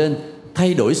của họ lên,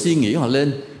 thay đổi suy nghĩ họ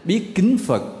lên, biết kính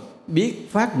Phật, biết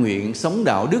phát nguyện, sống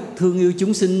đạo đức, thương yêu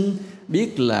chúng sinh,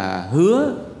 biết là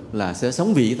hứa là sẽ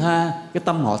sống vị tha. Cái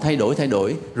tâm họ thay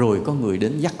đổi, rồi có người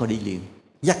đến dắt họ đi liền,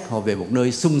 dắt họ về một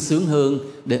nơi sung sướng hơn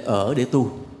để ở, để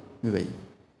tu. Như vậy.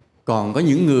 Còn có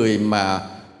những người mà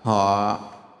họ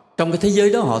trong cái thế giới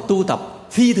đó họ tu tập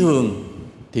phi thường,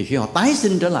 thì khi họ tái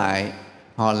sinh trở lại,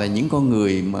 họ là những con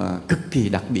người mà cực kỳ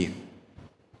đặc biệt.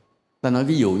 Ta nói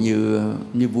ví dụ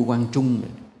như vua Quang Trung.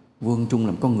 Vua Quang Trung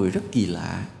là một con người rất kỳ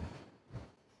lạ.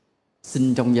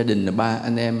 Sinh trong gia đình là 3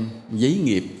 anh em giấy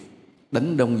nghiệp,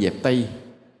 đánh Đông dẹp Tây.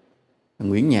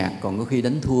 Nguyễn Nhạc còn có khi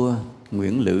đánh thua,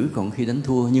 Nguyễn Lữ còn có khi đánh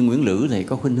thua. Nhưng Nguyễn Lữ này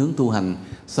có khuynh hướng tu hành.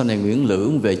 Sau này Nguyễn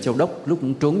Lữ về Châu Đốc, lúc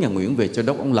cũng trốn nhà Nguyễn về Châu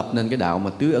Đốc, ông lập nên cái đạo mà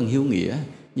tứ ân hiếu nghĩa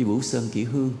như Vũ Sơn Kỷ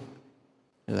Hương,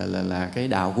 là cái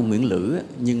đạo của Nguyễn Lữ.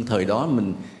 Nhưng thời đó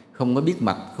mình không có biết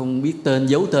mặt, không biết tên,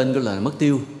 giấu tên cái là mất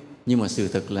tiêu. Nhưng mà sự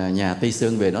thật là nhà Tây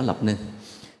Sơn về đó lập nên.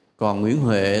 Còn Nguyễn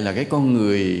Huệ là cái con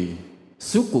người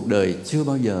suốt cuộc đời chưa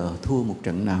bao giờ thua một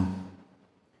trận nào.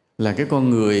 Là cái con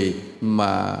người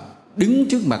mà đứng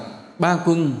trước mặt ba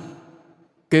quân,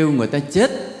 kêu người ta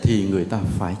chết thì người ta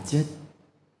phải chết.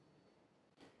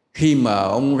 Khi mà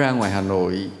ông ra ngoài Hà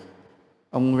Nội,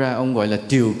 ông gọi là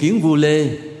triều kiến vua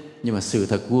Lê. Nhưng mà sự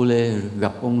thật vua Lê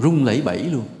gặp ông run lẩy bẩy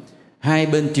luôn. Hai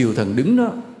bên triều thần đứng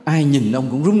đó, ai nhìn ông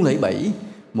cũng run lẩy bẩy.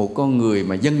 Một con người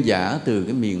mà dân dã từ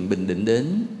cái miền Bình Định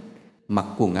đến, mặc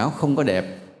quần áo không có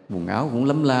đẹp, quần áo cũng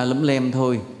lấm la lấm lem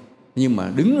thôi, nhưng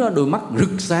mà đứng đó đôi mắt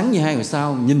rực sáng như hai ngôi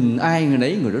sao, nhìn ai người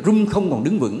nấy người đó run không còn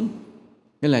đứng vững.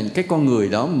 Nghĩa là cái con người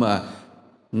đó mà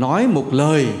nói một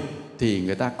lời thì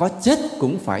người ta có chết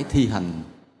cũng phải thi hành.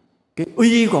 Cái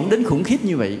uy của ông đến khủng khiếp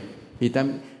như vậy.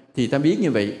 Thì ta biết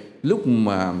như vậy. Lúc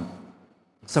mà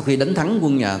sau khi đánh thắng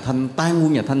quân nhà Thanh, tan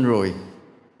quân nhà Thanh rồi,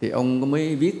 thì ông có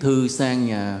mới viết thư sang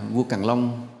nhà vua Càn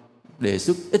Long, đề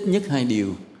xuất ít nhất 2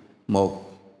 điều.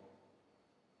 Một,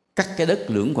 cắt cái đất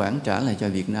Lưỡng Quảng trả lại cho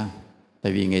Việt Nam.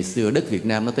 Tại vì ngày xưa đất Việt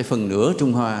Nam nó tới phần nửa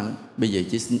Trung Hoa, bây giờ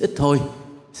chỉ xin ít thôi,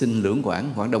 xin Lưỡng Quảng,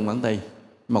 Quảng Đông, Quảng Tây.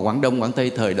 Mà Quảng Đông, Quảng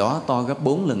Tây thời đó to gấp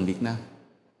 4 lần Việt Nam.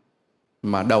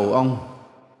 Mà đầu ông,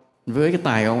 với cái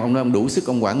tài ông nói ông đủ sức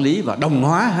ông quản lý và đồng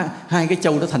hóa hai cái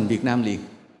châu đó thành Việt Nam liền.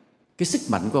 Cái sức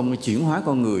mạnh của ông chuyển hóa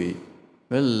con người,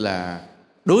 đó là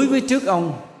đối với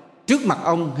trước mặt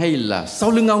ông hay là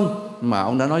sau lưng ông mà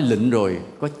ông đã nói lệnh rồi,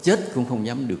 có chết cũng không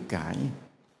dám được cãi.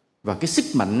 Và cái sức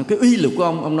mạnh, cái uy lực của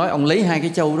ông nói ông lấy 2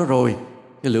 cái châu đó rồi,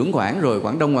 cái Lưỡng Quảng rồi,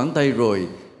 Quảng Đông, Quảng Tây rồi,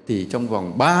 thì trong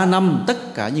vòng 3 năm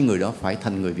tất cả những người đó phải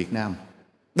thành người Việt Nam,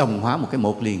 đồng hóa một cái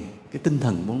một liền. Cái tinh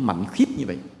thần nó mạnh khiếp như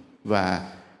vậy. Và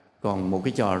còn một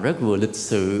cái trò rất vừa lịch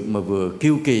sự mà vừa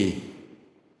kiêu kỳ,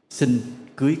 xin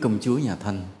cưới công chúa nhà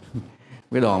Thanh.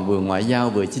 Cái đoàn vừa ngoại giao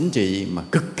vừa chính trị mà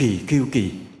cực kỳ kiêu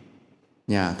kỳ.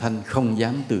 Nhà Thanh không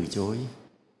dám từ chối.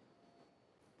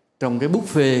 Trong cái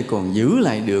buffet còn giữ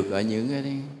lại được ở những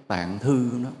cái tạng thư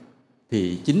đó,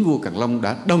 thì chính vua Càn Long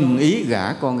đã đồng ý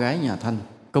gả con gái nhà Thanh,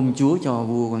 công chúa, cho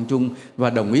vua Quang Trung, và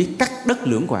đồng ý cắt đất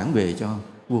Lưỡng Quảng về cho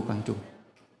vua Quang Trung.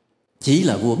 Chỉ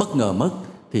là vua bất ngờ mất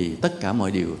thì tất cả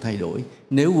mọi điều thay đổi.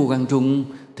 Nếu vua Quang Trung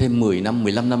thêm 10 năm,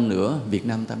 15 năm nữa, Việt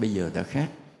Nam ta bây giờ đã khác.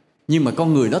 Nhưng mà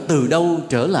con người đó từ đâu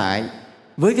trở lại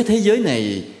với cái thế giới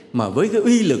này mà với cái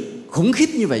uy lực khủng khiếp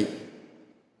như vậy?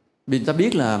 Vì ta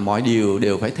biết là mọi điều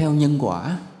đều phải theo nhân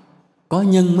quả. Có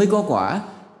nhân mới có quả.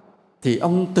 Thì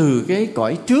ông từ cái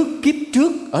cõi trước, kiếp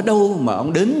trước ở đâu mà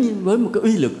ông đến với một cái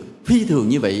uy lực phi thường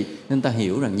như vậy? Nên ta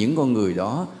hiểu rằng những con người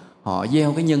đó họ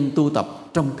gieo cái nhân tu tập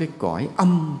trong cái cõi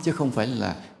âm, chứ không phải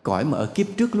là cõi mà ở kiếp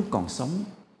trước lúc còn sống.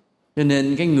 Cho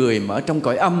nên cái người mà ở trong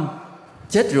cõi âm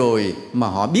chết rồi mà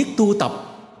họ biết tu tập,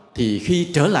 thì khi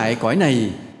trở lại cõi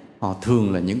này, họ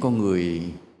thường là những con người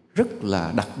rất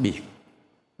là đặc biệt.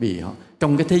 Vì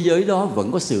trong cái thế giới đó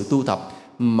vẫn có sự tu tập,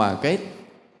 mà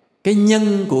cái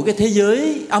nhân của cái thế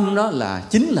giới âm đó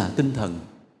chính là tinh thần.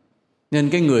 Nên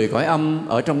cái người cõi âm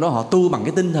ở trong đó họ tu bằng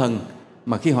cái tinh thần,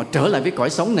 mà khi họ trở lại với cõi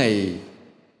sống này,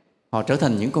 họ trở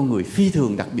thành những con người phi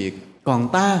thường đặc biệt. Còn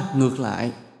ta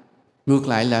ngược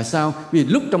lại là sao? Vì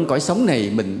lúc trong cõi sống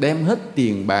này mình đem hết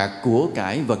tiền bạc, của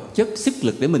cải, vật chất, sức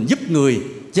lực để mình giúp người,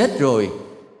 chết rồi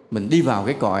mình đi vào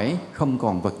cái cõi không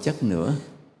còn vật chất nữa.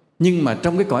 Nhưng mà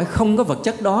trong cái cõi không có vật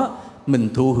chất đó, mình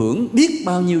thụ hưởng biết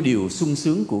bao nhiêu điều sung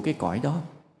sướng của cái cõi đó.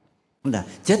 Là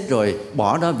chết rồi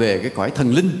bỏ đó về cái cõi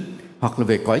thần linh hoặc là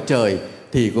về cõi trời,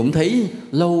 thì cũng thấy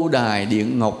lâu đài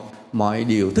điện ngọc, mọi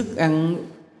điều thức ăn,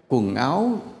 quần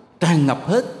áo tràn ngập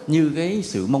hết như cái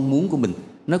sự mong muốn của mình.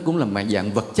 Nó cũng là một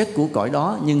dạng vật chất của cõi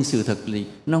đó, nhưng sự thật thì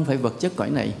nó không phải vật chất cõi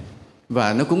này.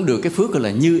 Và nó cũng được cái phước gọi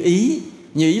là như ý.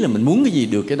 Như ý là mình muốn cái gì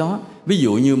được cái đó. Ví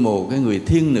dụ như một cái người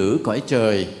thiên nữ cõi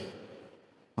trời,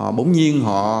 họ bỗng nhiên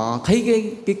họ thấy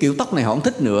cái kiểu tóc này họ không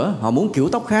thích nữa, họ muốn kiểu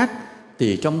tóc khác,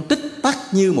 thì trong tích tắc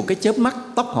như một cái chớp mắt,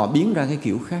 tóc họ biến ra cái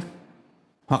kiểu khác.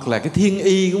 Hoặc là cái thiên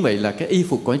y cũng vậy, là cái y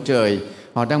phục cõi trời,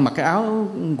 họ đang mặc cái áo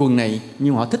quần này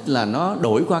nhưng họ thích là nó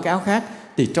đổi qua cái áo khác,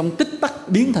 thì trong tích tắc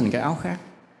biến thành cái áo khác.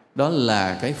 Đó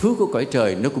là cái phước của cõi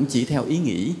trời, nó cũng chỉ theo ý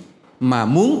nghĩ. Mà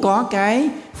muốn có cái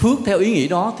phước theo ý nghĩ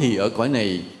đó thì ở cõi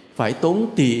này phải tốn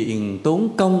tiền, tốn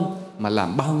công, mà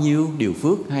làm bao nhiêu điều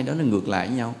phước, hai đó là ngược lại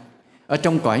nhau. Ở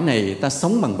trong cõi này ta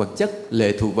sống bằng vật chất,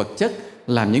 lệ thuộc vật chất,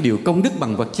 làm những điều công đức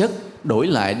bằng vật chất, đổi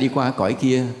lại đi qua cõi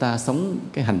kia ta sống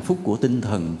cái hạnh phúc của tinh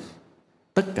thần.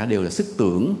 Tất cả đều là sức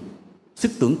tưởng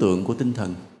tượng của tinh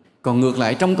thần. Còn ngược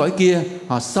lại trong cõi kia,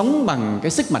 họ sống bằng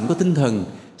cái sức mạnh của tinh thần,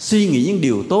 suy nghĩ những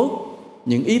điều tốt,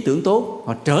 những ý tưởng tốt.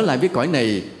 Họ trở lại với cõi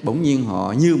này, bỗng nhiên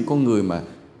họ như một con người mà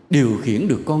điều khiển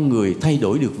được con người, thay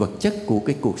đổi được vật chất của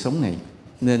cái cuộc sống này.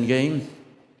 Nên cái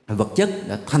vật chất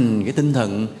đã thành cái tinh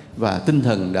thần, và tinh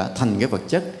thần đã thành cái vật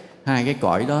chất. Hai cái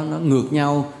cõi đó nó ngược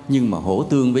nhau nhưng mà hỗ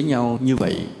tương với nhau như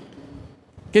vậy.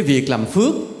 Cái việc làm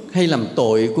phước hay làm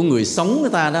tội của người sống của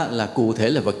ta đó là cụ thể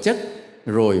là vật chất,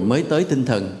 rồi mới tới tinh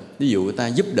thần. Ví dụ ta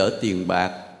giúp đỡ tiền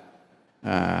bạc,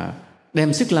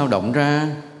 đem sức lao động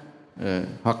ra,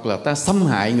 hoặc là ta xâm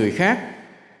hại người khác,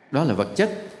 đó là vật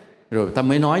chất. Rồi ta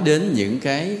mới nói đến những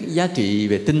cái giá trị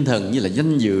về tinh thần như là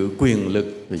danh dự, quyền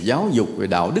lực, về giáo dục, về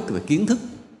đạo đức, về kiến thức.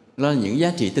 Đó là những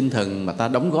giá trị tinh thần mà ta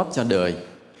đóng góp cho đời.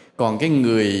 Còn cái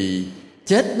người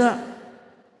chết đó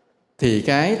thì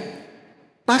cái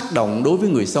tác động đối với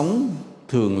người sống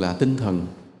thường là tinh thần,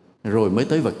 rồi mới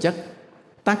tới vật chất.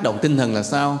 Tác động tinh thần là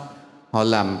sao? Họ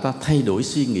làm ta thay đổi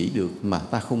suy nghĩ được mà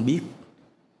ta không biết.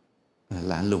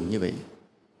 Lạ lùng như vậy.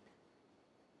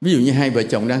 Ví dụ như hai vợ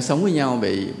chồng đang sống với nhau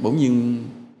vậy, bỗng nhiên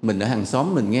mình ở hàng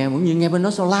xóm mình nghe, bỗng nhiên nghe bên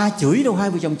đó sao la chửi đâu, hai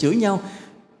vợ chồng chửi nhau,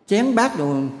 chén bát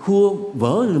đồ khua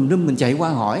vỡ lùm lum, mình chạy qua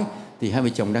hỏi, thì hai vợ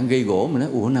chồng đang gây gổ. Mình nói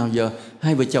ủa nào giờ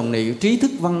hai vợ chồng này trí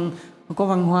thức có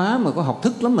văn hóa mà có học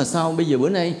thức lắm, mà sao bây giờ bữa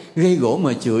nay gây gổ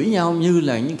mà chửi nhau như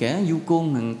là những kẻ du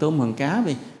côn hàng tôm hàng cá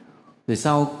vậy. Thì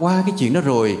sau qua cái chuyện đó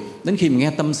rồi, đến khi mình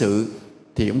nghe tâm sự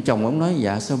thì ông chồng ông nói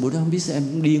dạ sao bữa đó không biết sao em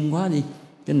cũng điên quá đi,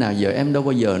 cái nào giờ em đâu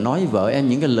bao giờ nói vợ em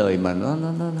những cái lời mà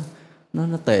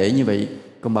nó tệ như vậy.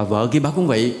 Còn bà vợ kia bà cũng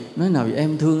vậy, nói nào vậy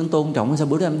em thương anh tôn trọng, sao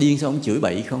bữa đó em điên, sao ông chửi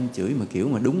bậy không, chửi mà kiểu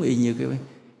mà đúng y như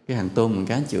cái hàng tôm hàng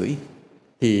cá chửi.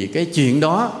 Thì cái chuyện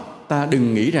đó ta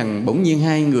đừng nghĩ rằng bỗng nhiên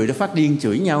hai người đã phát điên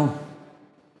chửi nhau.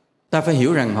 Ta phải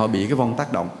hiểu rằng họ bị cái vong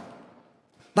tác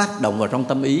động vào trong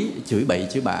tâm ý, chửi bậy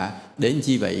chửi bạ. Đến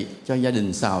chi vậy? Cho gia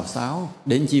đình xào xáo.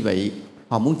 Đến chi vậy?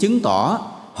 Họ muốn chứng tỏ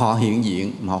họ hiện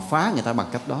diện, mà họ phá người ta bằng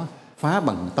cách đó, phá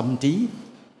bằng tâm trí.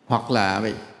 Hoặc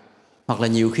là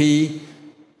nhiều khi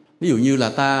ví dụ như là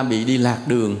ta bị đi lạc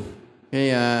đường,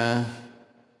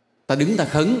 ta đứng ta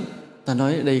khấn, ta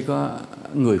nói đây có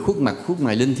người khuất mặt khuất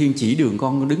mày linh thiêng chỉ đường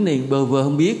con đứng đây bơ vơ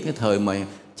không biết. Cái thời mà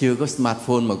chưa có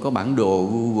smartphone mà có bản đồ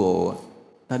Google,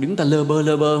 ta đứng ta lơ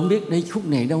bơ không biết đây khúc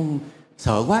này đâu,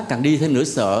 sợ quá, càng đi thêm nữa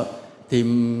sợ. Thì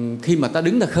khi mà ta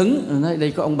đứng ta khấn, nói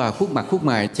đây có ông bà khuất mặt khuất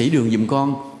mày chỉ đường giùm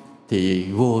con, thì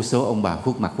vô số ông bà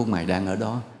khuất mặt khuất mày đang ở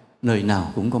đó, nơi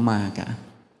nào cũng có ma cả.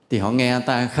 Thì họ nghe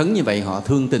ta khấn như vậy, họ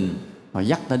thương tình, họ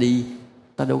dắt ta đi,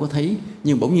 ta đâu có thấy.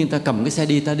 Nhưng bỗng nhiên ta cầm cái xe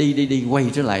đi, ta đi quay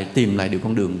trở lại tìm lại được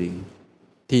con đường liền.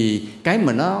 Thì cái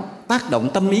mà nó tác động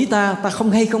tâm ý ta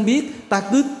không hay không biết, ta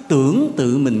cứ tưởng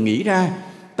tự mình nghĩ ra,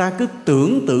 ta cứ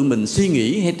tưởng tự mình suy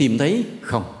nghĩ hay tìm thấy,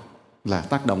 không, là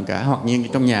tác động cả. Hoặc như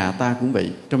trong nhà ta cũng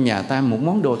vậy, trong nhà ta một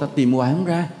món đồ ta tìm hoài không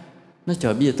ra, nói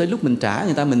trời bây giờ tới lúc mình trả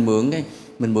người ta, mình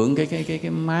mượn cái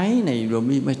máy này rồi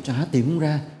mới trả tìm không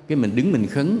ra. Cái mình đứng mình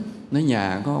khấn, nói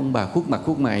nhà có ông bà khuất mặt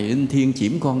khuất mày linh thiêng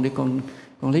chiểm con để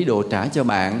con lấy đồ trả cho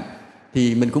bạn.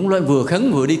 Thì mình cũng vừa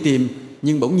khấn vừa đi tìm,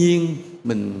 nhưng bỗng nhiên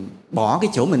mình bỏ cái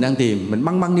chỗ mình đang tìm, mình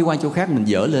băng băng đi qua chỗ khác, mình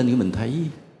dở lên cái mình thấy,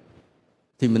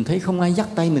 thì mình thấy không ai dắt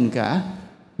tay mình cả.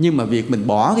 Nhưng mà việc mình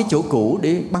bỏ cái chỗ cũ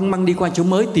để băng băng đi qua chỗ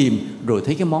mới tìm, rồi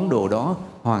thấy cái món đồ đó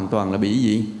hoàn toàn là bị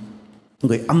gì?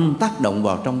 Người âm tác động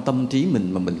vào trong tâm trí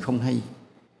mình mà mình không hay.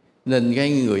 Nên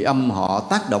cái người âm họ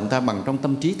tác động ta bằng trong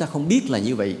tâm trí ta không biết là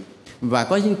như vậy. Và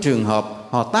có những trường hợp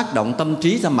họ tác động tâm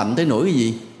trí ta mạnh tới nỗi cái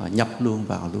gì? Họ nhập luôn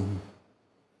vào luôn.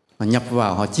 Họ nhập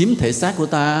vào, họ chiếm thể xác của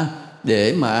ta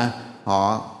để mà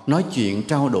họ nói chuyện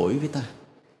trao đổi với ta.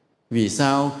 Vì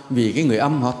sao? Vì cái người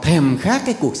âm họ thèm khát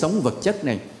cái cuộc sống vật chất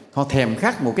này, họ thèm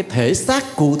khát một cái thể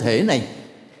xác cụ thể này.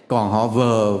 Còn họ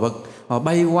vờ vật, họ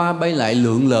bay qua bay lại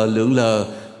lượn lờ.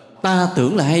 Ta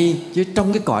tưởng là hay, chứ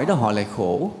trong cái cõi đó họ lại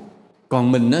khổ.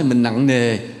 Còn mình á, mình nặng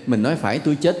nề, mình nói phải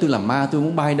tôi chết, tôi làm ma, tôi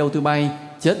muốn bay đâu tôi bay.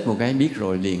 Chết một cái biết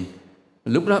rồi liền.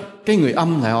 Lúc đó cái người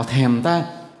âm lại họ thèm ta,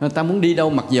 ta muốn đi đâu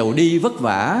mặc dầu đi vất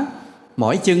vả,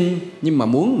 mỏi chân, nhưng mà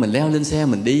muốn mình leo lên xe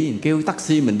mình đi, mình kêu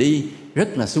taxi mình đi,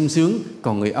 rất là sung sướng.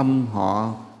 Còn người âm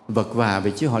họ vật vả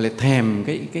vậy, chứ họ lại thèm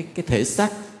cái thể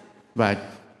xác. Và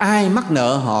ai mắc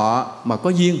nợ họ mà có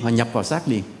duyên, họ nhập vào xác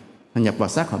liền. Họ nhập vào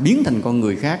xác, họ biến thành con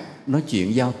người khác, nói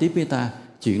chuyện giao tiếp với ta.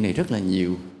 Chuyện này rất là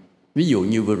nhiều. Ví dụ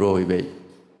như vừa rồi vậy,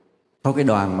 có cái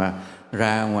đoàn mà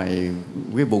ra ngoài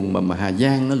cái vùng mà Hà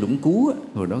Giang nó Lũng Cú á,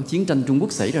 hồi đó chiến tranh Trung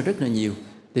Quốc xảy ra rất là nhiều.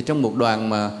 Thì trong một đoàn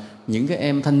mà những cái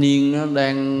em thanh niên nó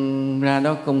đang ra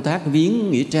đó công tác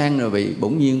viếng nghĩa trang rồi vậy,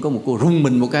 bỗng nhiên có một cô rung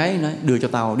mình một cái, nói đưa cho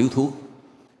tao điếu thuốc.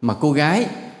 Mà cô gái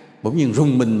bỗng nhiên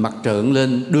rung mình mặt trợn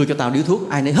lên, đưa cho tao điếu thuốc,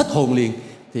 ai nấy hết hồn liền.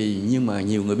 Thì nhưng mà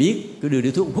nhiều người biết, cứ đưa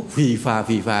điếu thuốc hút phì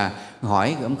phà,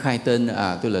 hỏi ông khai tên,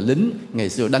 tôi là lính, ngày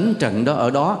xưa đánh trận đó ở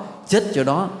đó, chết chỗ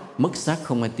đó, mất xác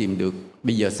không ai tìm được,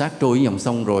 bây giờ xác trôi với dòng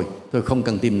sông rồi, tôi không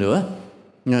cần tìm nữa.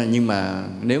 Nhưng mà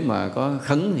nếu mà có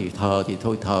khấn thì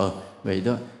thôi thờ vậy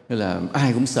đó. Nên là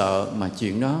ai cũng sợ, mà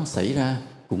chuyện đó xảy ra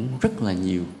cũng rất là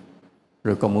nhiều.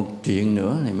 Rồi còn một chuyện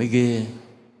nữa này mới ghê,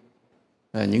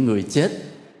 là những người chết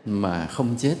mà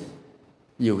không chết.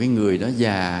 Dù cái người đó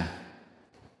già,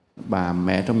 bà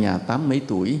mẹ trong nhà 80 mấy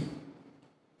tuổi,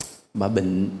 bà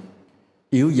bệnh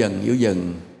yếu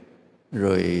dần,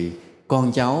 rồi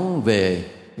con cháu về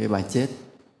cái bà chết.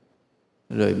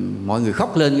 Rồi mọi người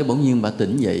khóc lên, cái bỗng nhiên bà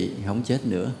tỉnh dậy, không chết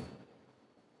nữa.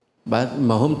 Bà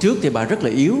mà hôm trước thì bà rất là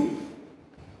yếu,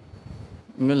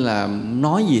 nên là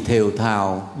nói gì thều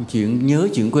thào, chuyện nhớ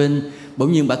chuyện quên.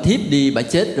 Bỗng nhiên bà thiếp đi, bà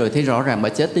chết rồi, thấy rõ ràng bà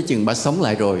chết, tới chừng bà sống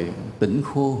lại rồi, tỉnh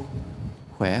khô,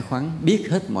 khỏe khoắn, biết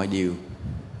hết mọi điều.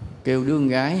 Kêu đứa con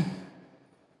gái,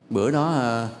 bữa đó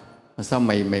sao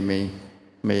mày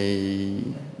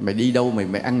đi đâu,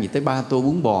 mày ăn gì tới 3 tô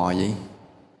bún bò vậy?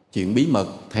 Chuyện bí mật,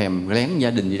 thèm lén gia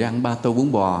đình đi ra ăn 3 tô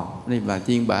bún bò. Đây bà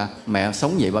Chiên, bà mẹ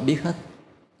sống vậy bà biết hết.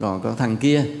 Còn con thằng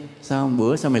kia, sao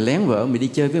bữa sao mày lén vợ mày đi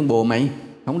chơi với ông bồ mày?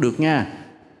 Không được nha.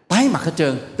 Tái mặt hết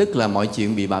trơn, tức là mọi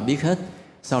chuyện bị bà biết hết.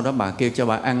 Sau đó bà kêu cho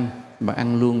bà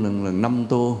ăn luôn lần 5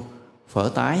 tô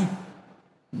phở tái.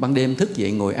 Ban đêm thức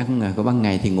dậy ngồi ăn, còn ban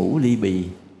ngày thì ngủ ly bì,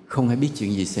 không ai biết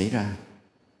chuyện gì xảy ra.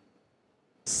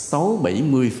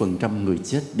 60-70% người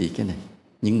chết bị cái này.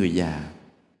 Những người già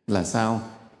là sao?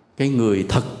 Cái người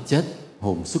thật chết,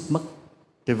 hồn xuất mất,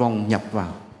 cái vong nhập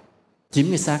vào, chiếm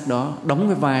cái xác đó, đóng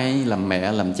cái vai làm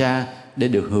mẹ làm cha để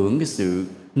được hưởng cái sự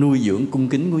nuôi dưỡng cung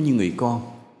kính của những người con.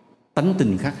 Tánh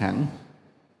tình khác hẳn,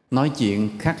 nói chuyện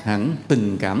khác hẳn,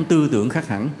 tình cảm tư tưởng khác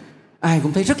hẳn. Ai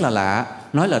cũng thấy rất là lạ,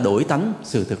 nói là đổi tánh,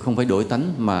 sự thực không phải đổi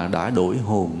tánh mà đã đổi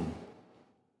hồn.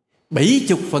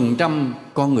 70%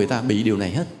 con người ta bị điều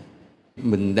này hết.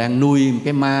 Mình đang nuôi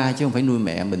cái ma chứ không phải nuôi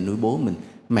mẹ mình, nuôi bố mình.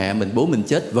 Mẹ mình, bố mình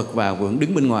chết vật vào vẫn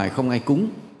đứng bên ngoài, không ai cúng,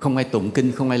 không ai tụng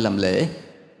kinh, không ai làm lễ.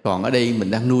 Còn ở đây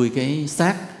mình đang nuôi cái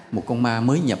xác, một con ma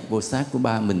mới nhập vô xác của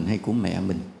ba mình hay của mẹ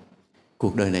mình.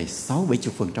 Cuộc đời này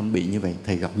 60-70% bị như vậy.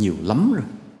 Thầy gặp nhiều lắm rồi,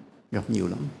 gặp nhiều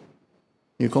lắm.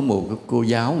 Như có một cô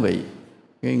giáo vậy,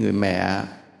 cái người mẹ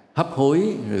hấp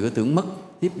hối rồi có tưởng mất,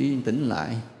 tiếp đi tỉnh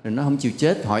lại, rồi nó không chịu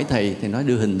chết, hỏi thầy, thầy nói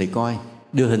đưa hình thầy coi.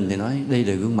 Đưa hình thì nói đây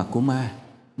là gương mặt của ma,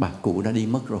 bà cụ đã đi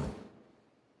mất rồi.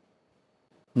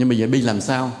 Nhưng mà giờ bây làm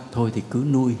sao? Thôi thì cứ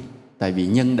nuôi, tại vì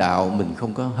nhân đạo mình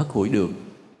không có hất hủi được,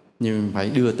 nhưng phải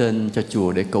đưa tên cho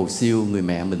chùa để cầu siêu người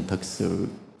mẹ mình thật sự,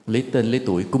 lấy tên lấy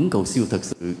tuổi cúng cầu siêu thật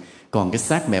sự. Còn cái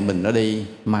xác mẹ mình ở đây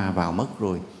ma vào mất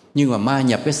rồi. Nhưng mà ma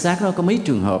nhập cái xác đó có mấy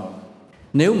trường hợp.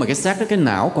 Nếu mà cái xác đó, cái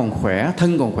não còn khỏe,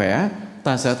 thân còn khỏe,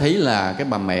 ta sẽ thấy là cái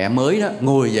bà mẹ mới đó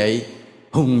ngồi dậy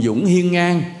hùng dũng hiên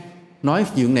ngang, nói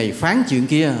chuyện này phán chuyện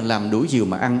kia, làm đủ chiều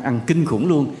mà ăn kinh khủng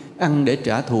luôn. Ăn để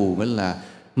trả thù, nghĩa là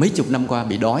mấy chục năm qua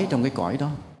bị đói trong cái cõi đó,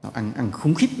 ăn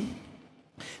khủng khiếp.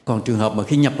 Còn trường hợp mà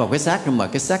khi nhập vào cái xác, nhưng mà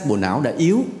cái xác bộ não đã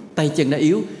yếu, tay chân đã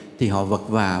yếu, thì họ vật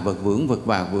vả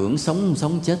vưởng,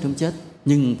 sống chết không chết.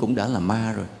 nhưng cũng đã là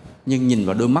ma rồi. Nhưng nhìn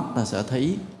vào đôi mắt ta sẽ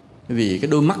thấy, vì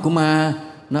cái đôi mắt của ma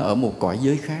nó ở một cõi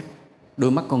giới khác,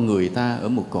 đôi mắt con người ta ở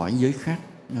một cõi giới khác.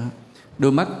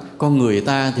 Đôi mắt con người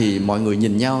ta thì mọi người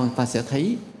nhìn nhau ta sẽ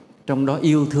thấy trong đó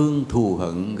yêu thương, thù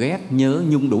hận, ghét, nhớ,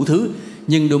 nhung đủ thứ.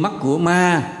 Nhưng đôi mắt của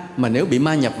ma mà nếu bị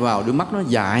ma nhập vào, đôi mắt nó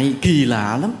dại kỳ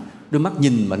lạ lắm. Đôi mắt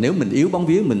nhìn mà nếu mình yếu bóng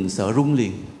vía mình sợ run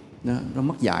liền. Nó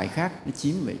mắt dại khác, nó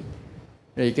chiếm vậy.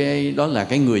 Rồi cái đó là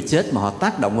cái người chết mà họ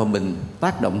tác động vào mình,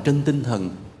 tác động trên tinh thần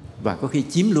và có khi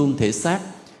chiếm luôn thể xác.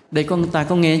 Đây ta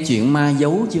có nghe chuyện ma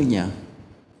giấu chưa nhỉ?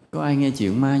 Có ai nghe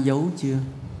chuyện ma giấu chưa?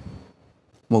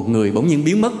 Một người bỗng nhiên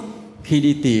biến mất, khi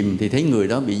đi tìm thì thấy người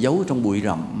đó bị giấu trong bụi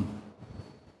rậm,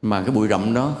 mà cái bụi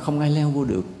rậm đó không ai leo vô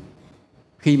được.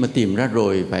 Khi mà tìm ra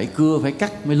rồi phải cưa, phải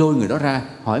cắt mới lôi người đó ra.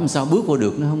 Hỏi làm sao bước vô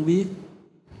được nó không biết.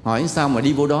 Hỏi sao mà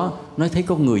đi vô đó, nói thấy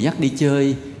có người dắt đi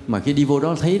chơi, mà khi đi vô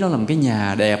đó thấy đó là một cái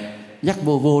nhà đẹp, dắt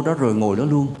vô đó rồi ngồi đó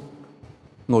luôn.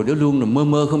 Ngồi đó luôn rồi mơ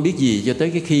mơ không biết gì, cho tới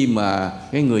cái khi mà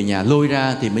cái người nhà lôi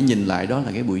ra thì mới nhìn lại đó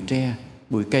là cái bụi tre,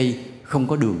 bụi cây, không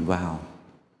có đường vào.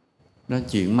 Đó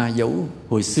chuyện ma giấu.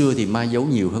 Hồi xưa thì ma giấu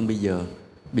nhiều hơn bây giờ.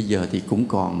 Bây giờ thì cũng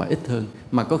còn mà ít hơn.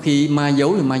 Mà có khi ma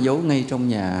giấu thì ma giấu ngay trong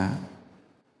nhà.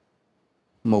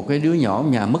 Một cái đứa nhỏ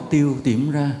nhà mất tiêu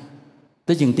tìm ra,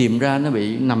 tới chừng tìm ra nó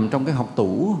bị nằm trong cái học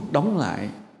tủ đóng lại.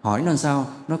 Hỏi nó sao,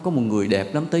 nó có một người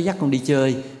đẹp lắm tới dắt con đi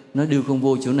chơi, nó đưa con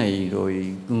vô chỗ này rồi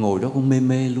con ngồi đó con mê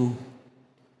mê luôn.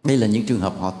 Đây là những trường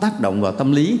hợp họ tác động vào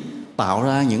tâm lý, tạo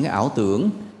ra những cái ảo tưởng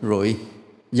rồi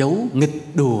giấu,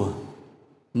 nghịch, đùa,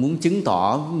 muốn chứng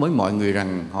tỏ với mọi người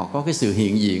rằng họ có cái sự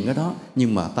hiện diện ở đó,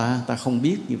 nhưng mà ta không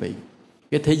biết như vậy.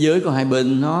 Cái thế giới của hai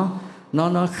bên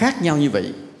nó khác nhau như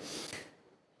vậy.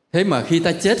 Thế mà khi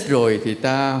ta chết rồi thì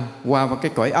ta qua vào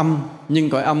cái cõi âm, nhưng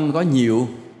cõi âm có nhiều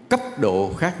cấp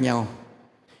độ khác nhau.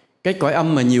 Cái cõi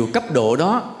âm mà nhiều cấp độ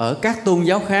đó ở các tôn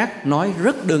giáo khác nói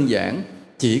rất đơn giản,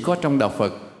 chỉ có trong đạo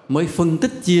Phật mới phân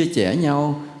tích chia sẻ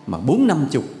nhau mà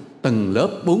 40-50 tầng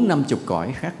lớp, 40-50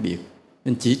 cõi khác biệt.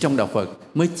 Nên chỉ trong đạo Phật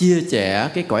mới chia sẻ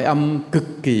cái cõi âm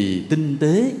cực kỳ tinh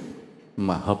tế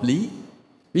mà hợp lý.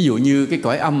 Ví dụ như cái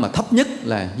cõi âm mà thấp nhất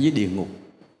là dưới địa ngục.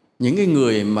 Những cái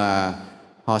người mà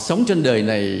họ sống trên đời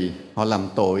này, họ làm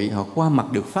tội, họ qua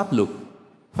mặt được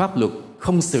pháp luật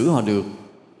không xử họ được.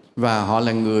 Và họ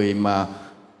là người mà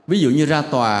ví dụ như ra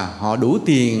tòa, họ đủ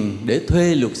tiền để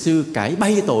thuê luật sư cãi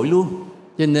bay tội luôn.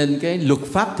 Cho nên cái luật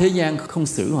pháp thế gian không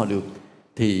xử họ được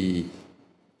thì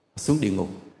xuống địa ngục.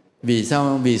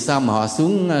 Vì sao mà họ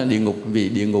xuống địa ngục? Vì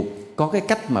địa ngục có cái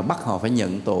cách mà bắt họ phải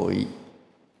nhận tội.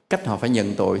 Cách họ phải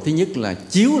nhận tội thứ nhất là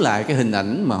chiếu lại cái hình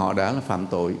ảnh mà họ đã phạm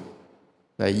tội.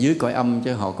 Tại dưới cõi âm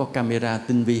chứ họ có camera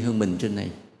tinh vi hơn mình trên này.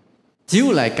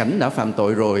 Chiếu lại cảnh đã phạm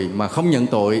tội rồi mà không nhận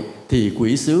tội thì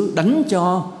quỷ sứ đánh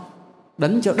cho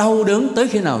đau đớn, tới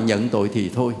khi nào nhận tội thì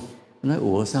thôi. Nói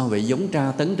ủa sao vậy, giống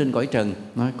tra tấn trên cõi trần.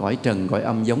 Nói cõi trần cõi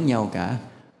âm giống nhau cả.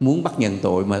 Muốn bắt nhận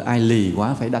tội mà ai lì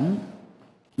quá phải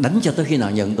đánh cho tới khi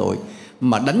nào nhận tội.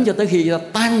 Mà đánh cho tới khi ta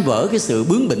tan vỡ cái sự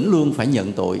bướng bỉnh luôn, phải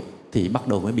nhận tội thì bắt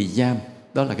đầu mới bị giam.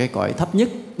 Đó là cái cõi thấp nhất,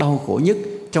 đau khổ nhất.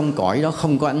 Trong cõi đó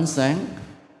không có ánh sáng,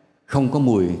 không có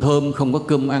mùi thơm, không có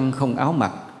cơm ăn, không áo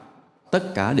mặc.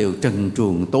 Tất cả đều trần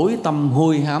truồng, tối tăm,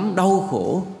 hôi hám, đau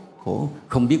khổ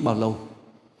không biết bao lâu.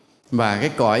 Và cái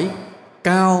cõi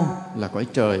cao là cõi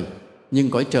trời. Nhưng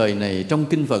cõi trời này trong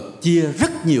kinh Phật chia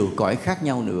rất nhiều cõi khác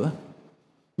nhau nữa.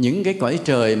 Những cái cõi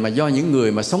trời mà do những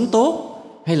người mà sống tốt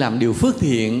hay làm điều phước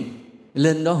thiện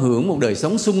lên đó hưởng một đời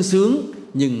sống sung sướng,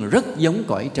 nhưng rất giống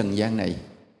cõi trần gian này.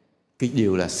 Cái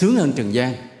điều là sướng hơn trần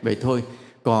gian, vậy thôi.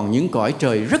 Còn những cõi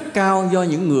trời rất cao do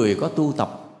những người có tu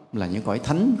tập là những cõi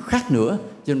thánh khác nữa.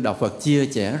 Cho nên đạo Phật chia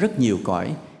sẻ rất nhiều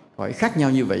cõi khác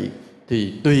nhau như vậy.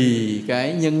 Thì tùy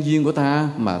cái nhân duyên của ta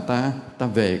mà ta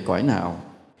về cõi nào.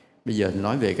 Bây giờ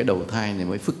nói về cái đầu thai này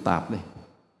mới phức tạp đây.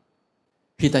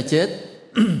 Khi ta chết,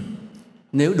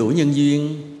 nếu đủ nhân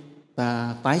duyên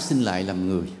ta tái sinh lại làm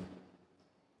người.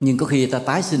 Nhưng có khi ta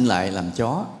tái sinh lại làm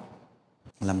chó,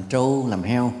 làm trâu, làm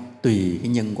heo, tùy cái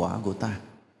nhân quả của ta.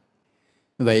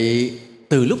 Vậy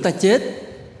từ lúc ta chết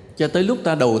cho tới lúc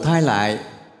ta đầu thai lại,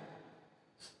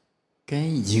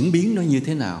 cái diễn biến nó như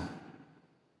thế nào?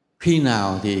 Khi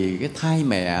nào thì cái thai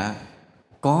mẹ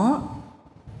có,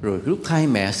 rồi lúc thai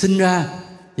mẹ sinh ra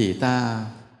thì ta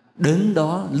đến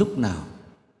đó lúc nào?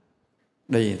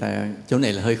 Đây chỗ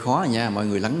này là hơi khó nha, mọi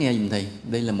người lắng nghe giùm thầy.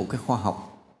 Đây là một cái khoa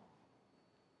học.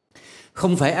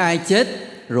 Không phải ai chết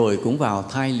rồi cũng vào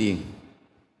thai liền.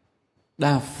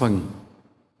 Đa phần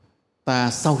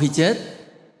ta sau khi chết,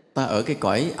 ta ở cái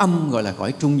cõi âm gọi là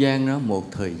cõi trung gian đó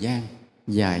một thời gian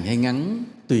dài hay ngắn,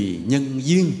 tùy nhân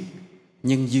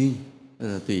duyên,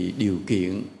 tùy điều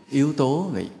kiện, yếu tố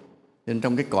vậy. Nên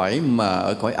trong cái cõi mà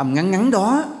ở cõi âm ngắn ngắn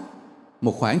đó,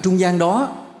 một khoảng trung gian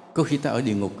đó, có khi ta ở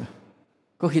địa ngục,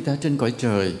 có khi ta trên cõi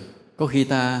trời, có khi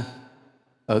ta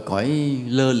ở cõi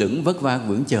lơ lửng vất vả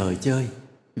vững chờ chơi.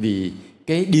 Vì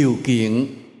cái điều kiện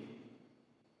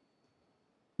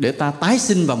để ta tái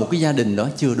sinh vào một cái gia đình đó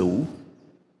chưa đủ,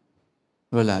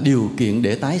 gọi là điều kiện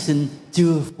để tái sinh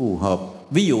chưa phù hợp.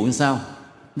 Ví dụ như sao?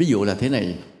 Ví dụ là thế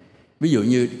này. Ví dụ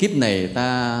như kiếp này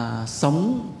ta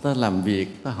sống, ta làm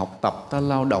việc, ta học tập, ta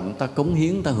lao động, ta cống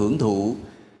hiến, ta hưởng thụ,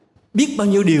 biết bao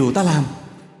nhiêu điều ta làm,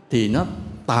 thì nó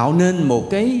tạo nên một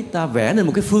cái, ta vẽ nên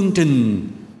một cái phương trình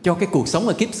cho cái cuộc sống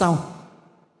ở kiếp sau.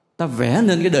 Ta vẽ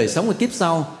nên cái đời sống ở kiếp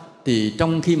sau, thì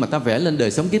trong khi mà ta vẽ lên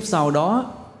đời sống kiếp sau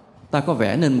đó, ta có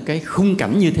vẽ nên một cái khung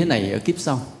cảnh như thế này ở kiếp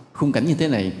sau. Khung cảnh như thế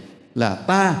này là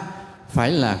ta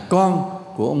phải là con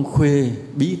của ông Khuê,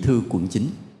 bí thư quận 9.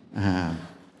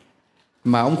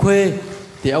 Mà ông Khuê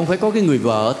thì ông phải có cái người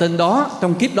vợ tên đó,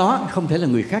 trong kiếp đó không thể là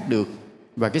người khác được.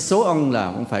 Và cái số ông là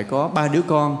ông phải có 3 đứa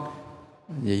con.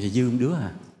 Vậy là dư một đứa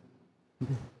à?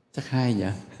 Chắc 2 nhỉ?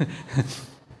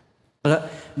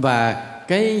 Và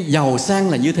cái giàu sang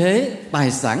là như thế,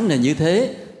 tài sản là như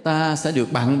thế, ta sẽ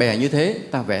được bạn bè như thế.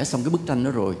 Ta vẽ xong cái bức tranh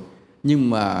đó rồi. Nhưng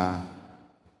mà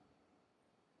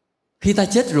khi ta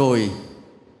chết rồi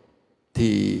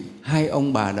thì hai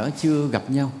ông bà đó chưa gặp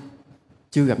nhau.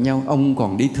 Chưa gặp nhau. Ông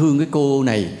còn đi thương cái cô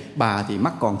này, bà thì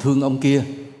mắt còn thương ông kia.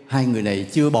 Hai người này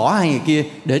chưa bỏ hai người kia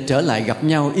để trở lại gặp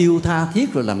nhau, yêu tha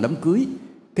thiết rồi làm đám cưới.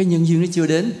 Cái nhân duyên nó chưa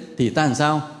đến thì ta làm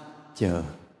sao? Chờ.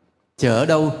 Chờ ở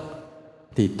đâu?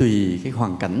 Thì tùy cái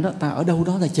hoàn cảnh đó, ta ở đâu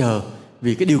đó ta chờ.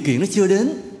 Vì cái điều kiện nó chưa đến.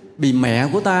 Vì mẹ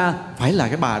của ta phải là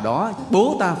cái bà đó,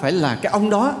 bố ta phải là cái ông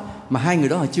đó, mà hai người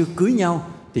đó là chưa cưới nhau,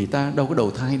 thì ta đâu có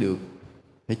đầu thai được.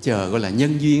 Phải chờ, gọi là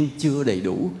nhân duyên chưa đầy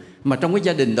đủ. Mà trong cái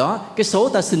gia đình đó, cái số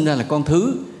ta sinh ra là con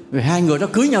thứ. Vì hai người đó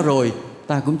cưới nhau rồi,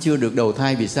 ta cũng chưa được đầu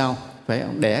thai. Vì sao? Phải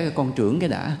đẻ cái con trưởng cái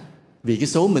đã. Vì cái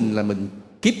số mình là mình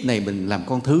kiếp này mình làm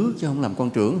con thứ chứ không làm con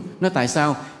trưởng. Nó tại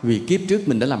sao? Vì kiếp trước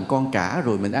mình đã làm con cả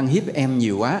rồi, mình ăn hiếp em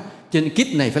nhiều quá, cho nên kiếp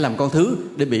này phải làm con thứ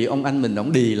để bị ông anh mình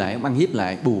ông đì lại, ông ăn hiếp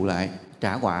lại, bù lại,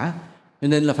 trả quả. Cho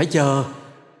nên là phải chờ.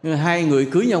 Hai người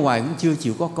cưới nhau hoài cũng chưa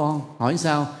chịu có con. Hỏi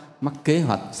sao? Mắc kế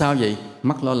hoạch. Sao vậy?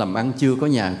 Mắc lo làm ăn, chưa có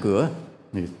nhà cửa.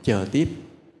 Rồi chờ tiếp.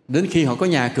 Đến khi họ có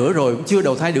nhà cửa rồi cũng chưa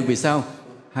đầu thai được. Vì sao?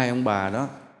 Hai ông bà đó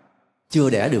chưa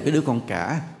đẻ được cái đứa con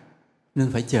cả,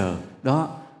 nên phải chờ. Đó,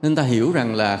 nên ta hiểu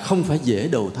rằng là không phải dễ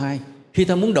đầu thai. Khi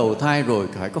ta muốn đầu thai rồi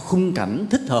phải có khung cảnh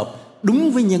thích hợp,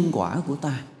 đúng với nhân quả của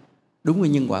ta. Đúng với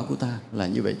nhân quả của ta là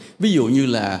như vậy. Ví dụ như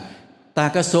là ta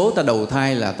có số ta đầu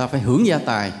thai là ta phải hưởng gia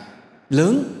tài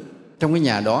lớn trong cái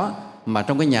nhà đó. Mà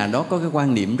trong cái nhà đó có cái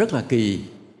quan niệm rất là kỳ,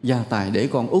 gia tài để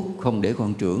con út, không để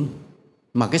con trưởng.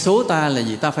 Mà cái số ta là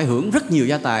gì? Ta phải hưởng rất nhiều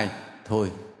gia tài.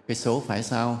 Thôi, cái số phải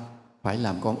sao? Phải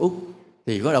làm con út.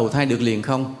 Thì có đầu thai được liền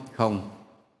không? Không.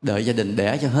 Đợi gia đình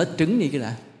đẻ cho hết trứng đi cái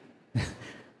đã.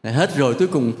 Để hết rồi cuối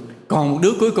cùng còn một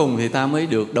đứa cuối cùng thì ta mới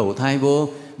được đầu thai vô.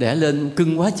 Đẻ lên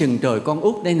cưng quá chừng trời, con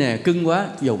út đây nè, cưng quá,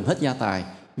 dùng hết gia tài.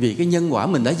 Vì cái nhân quả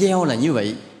mình đã gieo là như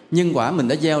vậy. Nhân quả mình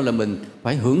đã gieo là mình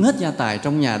phải hưởng hết gia tài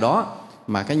trong nhà đó.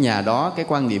 Mà cái nhà đó, cái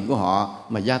quan niệm của họ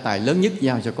mà gia tài lớn nhất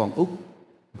giao cho con út,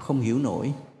 không hiểu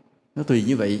nổi. Nó tùy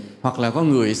như vậy. Hoặc là có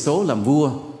người số làm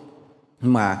vua,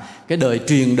 mà cái đời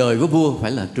truyền đời của vua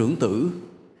phải là trưởng tử,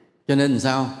 cho nên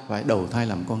sao? Phải đầu thai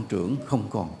làm con trưởng, không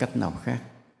còn cách nào khác.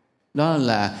 Đó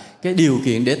là cái điều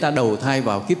kiện để ta đầu thai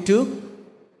vào kiếp trước.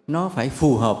 Nó phải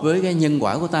phù hợp với cái nhân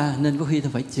quả của ta, nên có khi ta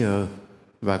phải chờ.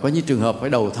 Và có những trường hợp phải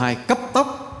đầu thai cấp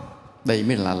tốc. Đây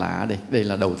mới là lạ đây. Đây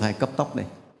là đầu thai cấp tốc đây.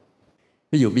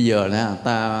 Ví dụ bây giờ là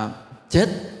ta chết,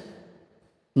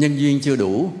 nhân duyên chưa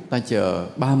đủ, ta chờ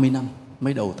 30 năm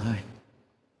mới đầu thai.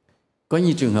 Có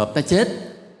những trường hợp ta chết,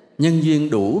 nhân duyên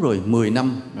đủ rồi 10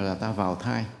 năm là ta vào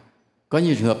thai. Có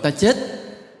nhiều trường hợp ta chết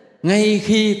ngay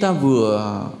khi ta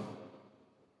vừa,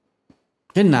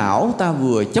 cái não ta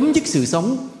vừa chấm dứt sự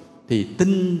sống, thì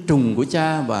tinh trùng của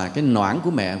cha và cái noãn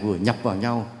của mẹ vừa nhập vào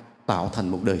nhau, tạo thành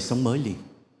một đời sống mới liền.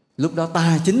 Lúc đó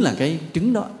ta chính là cái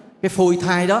trứng đó, cái phôi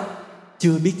thai đó,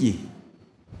 chưa biết gì,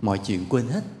 mọi chuyện quên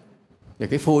hết. Và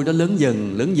cái phôi đó lớn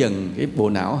dần, cái bộ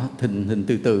não hình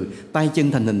từ từ, tay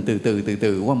chân thành hình từ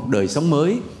từ qua một đời sống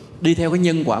mới, đi theo cái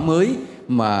nhân quả mới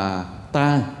mà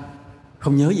ta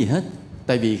không nhớ gì hết.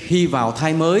 Tại vì khi vào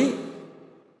thai mới,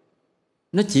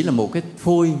 nó chỉ là một cái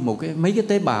phôi, mấy cái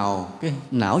tế bào, cái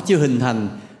não chưa hình thành,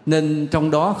 nên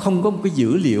trong đó không có một cái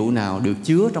dữ liệu nào được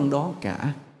chứa trong đó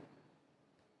cả.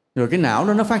 Rồi cái não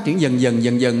đó nó phát triển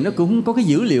dần dần, nó cũng không có cái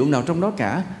dữ liệu nào trong đó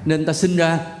cả. Nên ta sinh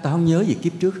ra, ta không nhớ gì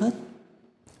kiếp trước hết.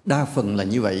 Đa phần là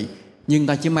như vậy. Nhưng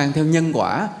ta chỉ mang theo nhân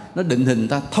quả, nó định hình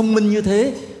ta thông minh như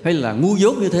thế hay là ngu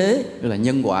dốt như thế, là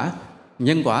nhân quả.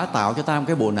 Nhân quả tạo cho ta một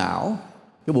cái bộ não.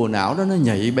 Cái bộ não đó nó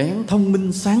nhạy bén, thông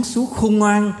minh, sáng suốt, khôn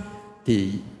ngoan,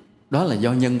 thì đó là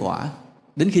do nhân quả.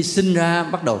 Đến khi sinh ra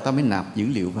bắt đầu ta mới nạp dữ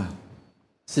liệu vào.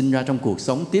 Sinh ra trong cuộc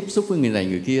sống, tiếp xúc với người này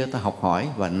người kia, ta học hỏi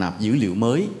và nạp dữ liệu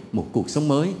mới, một cuộc sống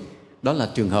mới. Đó là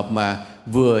trường hợp mà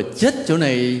vừa chết chỗ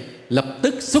này lập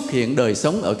tức xuất hiện đời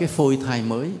sống ở cái phôi thai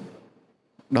mới.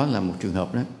 Đó là một trường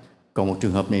hợp đó. Còn một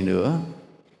trường hợp này nữa,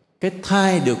 cái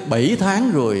thai được 7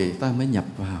 tháng rồi ta mới nhập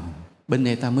vào. Bên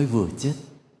này ta mới vừa chết.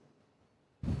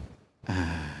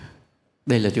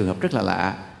 Đây là trường hợp rất là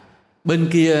lạ. Bên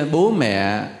kia bố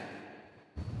mẹ,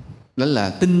 đó là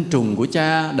tinh trùng của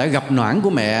cha đã gặp noãn của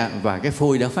mẹ, và cái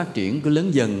phôi đã phát triển, cứ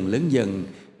lớn dần.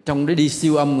 Trong đấy đi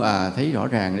siêu âm thấy rõ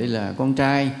ràng đây là con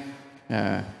trai,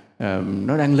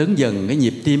 nó đang lớn dần, cái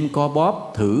nhịp tim co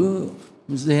bóp, thử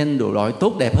gen đồ loại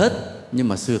tốt đẹp hết, nhưng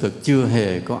mà sự thật chưa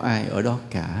hề có ai ở đó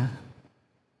cả.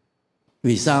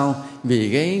 Vì sao?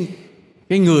 Vì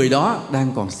cái người đó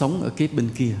đang còn sống ở kiếp bên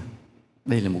kia.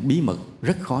 Đây là một bí mật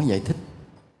rất khó giải thích.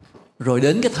 Rồi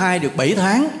đến cái thai được 7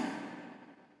 tháng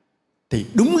thì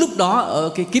đúng lúc đó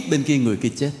ở cái kiếp bên kia người kia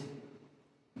chết.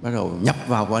 Bắt đầu nhập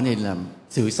vào quả này, là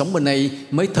sự sống bên đây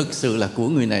mới thực sự là của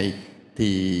người này.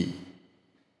 Thì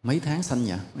mấy tháng sanh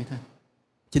nhỉ? Mấy tháng?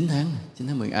 9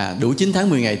 tháng 10. Đủ 9 tháng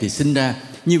 10 ngày thì sinh ra.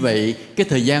 Như vậy cái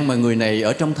thời gian mà người này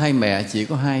ở trong thai mẹ chỉ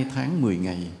có 2 tháng 10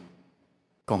 ngày.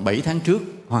 Còn 7 tháng trước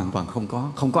hoàn toàn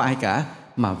không có ai cả,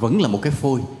 mà vẫn là một cái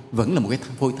phôi, vẫn là một cái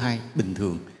phôi thai bình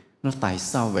thường. Nó tại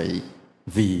sao vậy?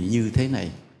 Vì như thế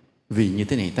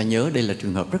này, ta nhớ đây là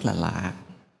trường hợp rất là lạ.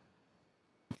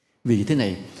 Vì thế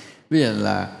này, bây giờ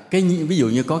là ví dụ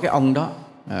như có cái ông đó,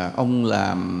 ông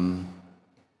là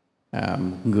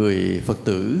người Phật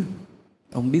tử,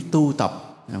 ông biết tu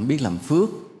tập, ông biết làm phước,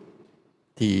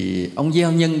 thì ông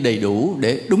gieo nhân đầy đủ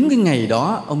để đúng cái ngày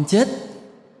đó ông chết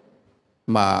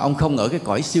mà ông không ở cái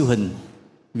cõi siêu hình.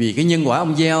 Vì cái nhân quả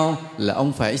ông gieo là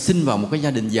ông phải sinh vào một cái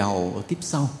gia đình giàu ở kiếp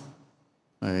sau.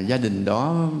 Gia đình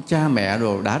đó cha mẹ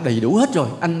rồi đã đầy đủ hết rồi,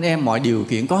 anh em mọi điều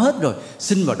kiện có hết rồi,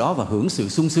 sinh vào đó và hưởng sự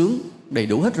sung sướng đầy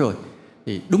đủ hết rồi.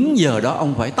 Thì đúng giờ đó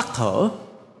ông phải tắt thở,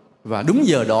 và đúng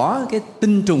giờ đó cái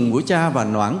tinh trùng của cha và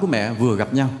noãn của mẹ vừa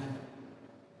gặp nhau.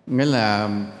 Nghĩa là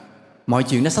mọi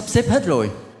chuyện đã sắp xếp hết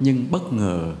rồi, nhưng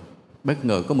bất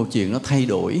ngờ có một chuyện nó thay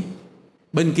đổi.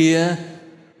 Bên kia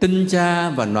tinh cha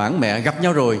và noãn mẹ gặp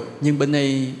nhau rồi, nhưng bên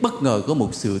đây bất ngờ có một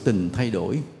sự tình thay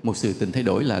đổi. Một sự tình thay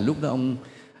đổi là lúc đó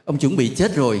ông chuẩn bị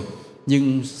chết rồi,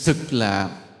 nhưng sực là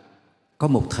có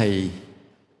một thầy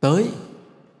tới.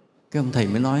 Cái ông thầy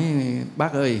mới nói: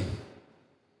 bác ơi,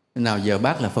 nào giờ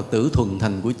bác là Phật tử thuần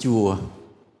thành của chùa,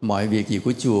 mọi việc gì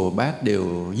của chùa bác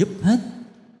đều giúp hết,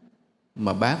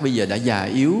 mà bác bây giờ đã già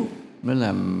yếu, nó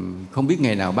là không biết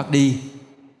ngày nào bác đi.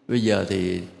 Bây giờ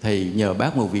thì thầy nhờ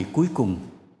bác một việc cuối cùng.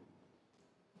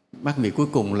 Bác việc cuối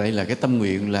cùng lại là cái tâm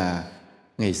nguyện là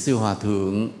ngày xưa Hòa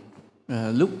Thượng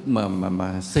lúc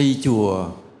mà xây chùa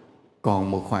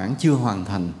còn một khoản chưa hoàn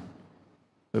thành.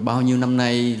 Rồi bao nhiêu năm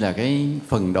nay là cái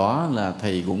phần đó là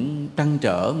thầy cũng trăn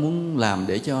trở muốn làm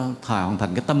để cho hoàn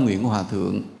thành cái tâm nguyện của Hòa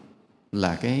Thượng,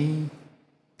 là cái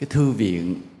thư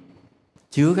viện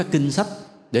chứa các kinh sách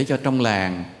để cho trong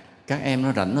làng các em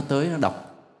nó rảnh nó tới nó đọc.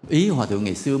 Ý Hòa Thượng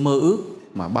ngày xưa mơ ước,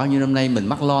 mà bao nhiêu năm nay mình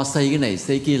mắc lo xây cái này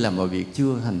xây kia, làm mọi việc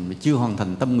chưa hoàn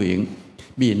thành tâm nguyện.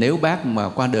 Vì nếu bác mà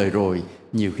qua đời rồi,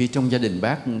 nhiều khi trong gia đình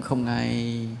bác không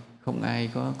ai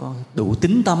có đủ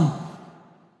tín tâm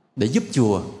để giúp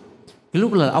chùa. Cái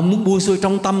lúc là ông muốn buông xuôi,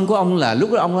 trong tâm của ông là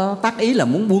lúc đó ông đó tác ý là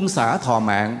muốn buông xả thọ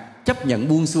mạng, chấp nhận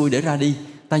buông xuôi để ra đi.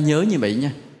 Ta nhớ như vậy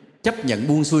nha, chấp nhận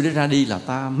buông xuôi để ra đi là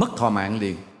ta mất thọ mạng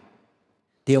liền.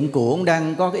 Thì ông cụ ông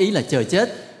đang có cái ý là chờ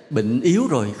chết, bệnh yếu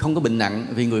rồi, không có bệnh nặng,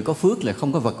 vì người có phước là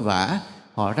không có vật vã,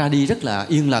 họ ra đi rất là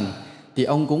yên lành. Thì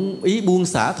ông cũng ý buông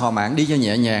xả thọ mạng đi cho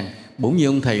nhẹ nhàng. Bỗng nhiên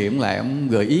ông thầy ông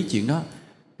gợi ý chuyện đó.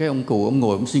 Cái ông cụ ông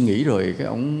ngồi ông suy nghĩ rồi, cái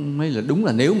ông nói là đúng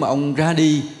là nếu mà ông ra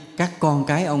đi, các con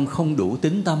cái ông không đủ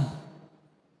tín tâm,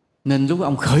 nên lúc đó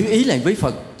ông khởi ý lại với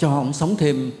Phật cho ông sống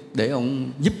thêm để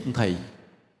ông giúp ông thầy.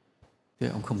 Thế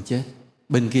ông không chết.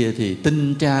 Bên kia thì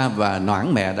tinh cha và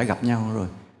noãn mẹ đã gặp nhau rồi,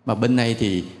 mà bên này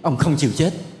thì ông không chịu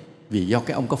chết, vì do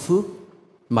cái ông có phước.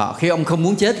 Mà khi ông không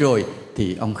muốn chết rồi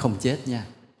thì ông không chết nha.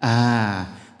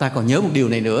 Ta còn nhớ một điều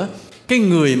này nữa. Cái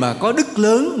người mà có đức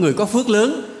lớn, người có phước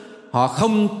lớn, họ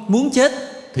không muốn chết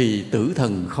thì tử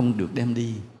thần không được đem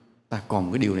đi. Ta còn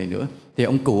một cái điều này nữa. Thì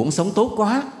ông cụ ông sống tốt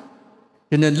quá,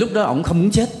 cho nên lúc đó ông không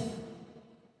muốn chết,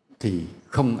 thì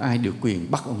không ai được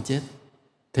quyền bắt ông chết.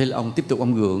 Thế là ông tiếp tục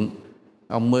ông gượng.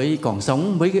 Ông mới còn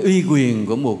sống với cái uy quyền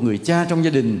của một người cha trong gia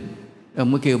đình.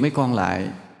 Ông mới kêu mấy con lại,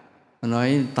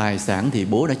 nói tài sản thì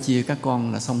bố đã chia các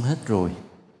con đã xong hết rồi.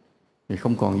 thì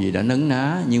không còn gì đã nấn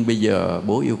ná. Nhưng bây giờ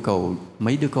bố yêu cầu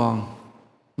mấy đứa con,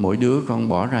 mỗi đứa con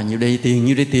bỏ ra nhiêu đây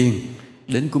tiền,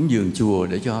 đến cúng dường chùa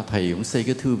để cho thầy cũng xây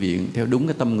cái thư viện theo đúng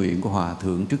cái tâm nguyện của hòa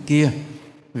thượng trước kia.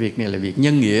 Việc này là việc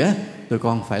nhân nghĩa, tụi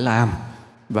con phải làm,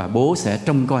 và bố sẽ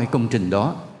trông coi công trình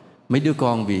đó. Mấy đứa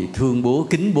con vì thương bố,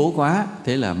 kính bố quá,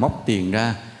 thế là móc tiền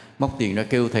ra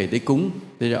kêu thầy tới cúng.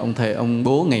 Thế ra ông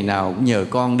bố ngày nào cũng nhờ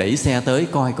con đẩy xe tới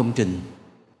coi công trình.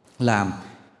 Làm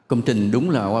công trình đúng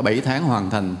là qua 7 tháng hoàn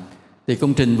thành. Thì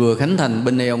công trình vừa khánh thành,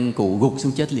 bên đây ông cụ gục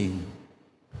xuống chết liền.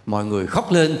 Mọi người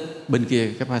khóc lên, bên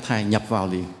kia cái thai nhập vào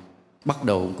liền. Bắt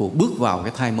đầu ông cụ bước vào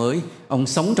cái thai mới. Ông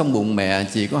sống trong bụng mẹ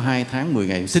chỉ có 2 tháng 10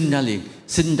 ngày, sinh ra liền.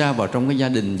 Sinh ra vào trong cái gia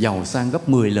đình giàu sang gấp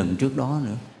 10 lần trước đó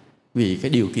nữa. Vì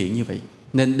cái điều kiện như vậy.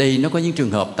 Nên đây nó có những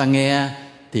trường hợp ta nghe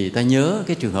thì ta nhớ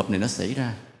cái trường hợp này nó xảy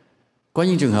ra. Có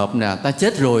những trường hợp là ta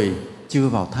chết rồi chưa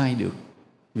vào thai được,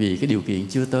 vì cái điều kiện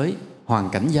chưa tới, hoàn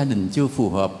cảnh gia đình chưa phù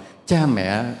hợp, cha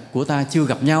mẹ của ta chưa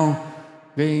gặp nhau,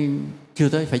 cái chưa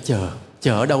tới, phải chờ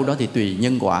ở đâu đó thì tùy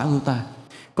nhân quả của ta.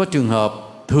 Có trường hợp,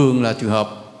 thường là trường hợp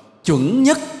chuẩn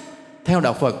nhất theo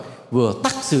đạo Phật, vừa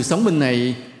tắt sự sống bên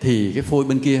này thì cái phôi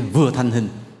bên kia vừa thành hình.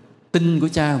 Tinh của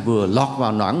cha vừa lọt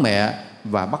vào noãn mẹ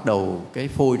và bắt đầu cái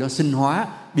phôi đó sinh hóa,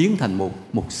 biến thành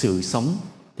một sự sống.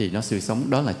 Thì nó sự sống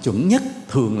đó là chuẩn nhất,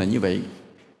 thường là như vậy.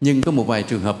 Nhưng có một vài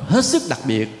trường hợp hết sức đặc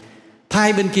biệt,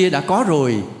 thai bên kia đã có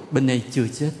rồi, bên này chưa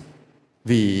chết.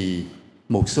 Vì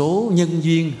một số nhân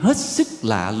duyên hết sức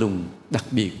lạ lùng, đặc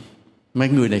biệt, mấy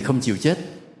người này không chịu chết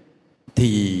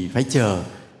thì phải chờ.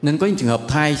 Nên có những trường hợp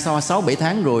thai sau 6-7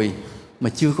 tháng rồi mà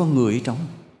chưa có người ở trong,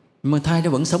 mà thai nó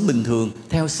vẫn sống bình thường,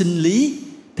 theo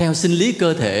sinh lý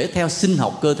cơ thể, theo sinh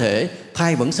học cơ thể,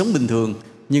 thai vẫn sống bình thường,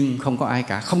 nhưng không có ai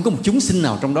cả, không có một chúng sinh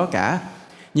nào trong đó cả.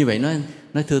 Như vậy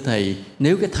nói thưa thầy,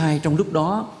 nếu cái thai trong lúc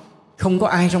đó không có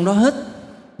ai trong đó hết,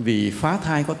 vì phá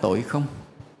thai có tội không?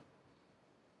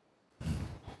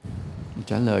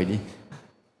 Trả lời đi.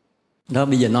 Đó,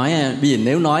 bây giờ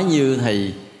nếu nói như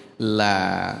thầy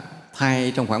là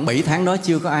thai trong khoảng 7 tháng đó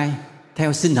chưa có ai,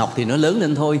 theo sinh học thì nó lớn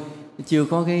lên thôi, chưa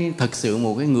có cái thật sự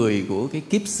một cái người của cái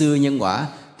kiếp xưa nhân quả,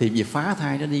 thì vì phá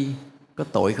thai đó đi, có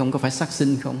tội không? Có phải sát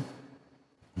sinh không?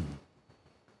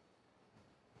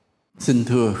 Xin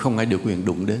thưa, không ai được quyền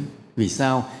đụng đến. Vì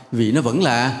sao? Vì nó vẫn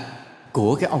là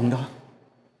của cái ông đó.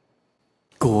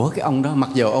 Của cái ông đó, mặc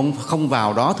dù ông không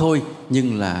vào đó thôi,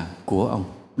 nhưng là của ông,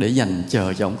 để dành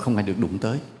chờ cho ông, không ai được đụng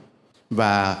tới.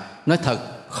 Và nói thật,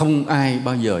 không ai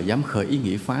bao giờ dám khởi ý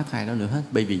nghĩ phá thai đó nữa hết,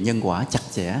 bởi vì nhân quả chặt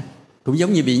chẽ. Cũng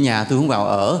giống như bị nhà tôi không vào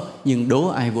ở, nhưng đố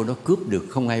ai vô đó cướp được,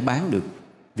 không ai bán được.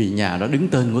 Vì nhà đó đứng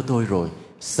tên của tôi rồi,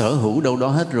 sở hữu đâu đó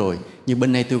hết rồi. Nhưng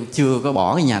bên này tôi chưa có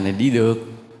bỏ cái nhà này đi được,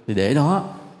 thì để đó.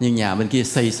 Nhưng nhà bên kia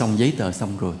xây xong, giấy tờ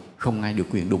xong rồi, không ai được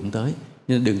quyền đụng tới.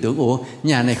 Nên đừng tưởng, ủa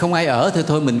nhà này không ai ở thì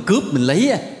thôi mình cướp, mình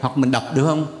lấy hoặc mình đập được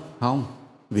không? Không,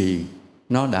 vì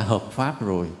nó đã hợp pháp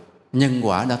rồi, nhân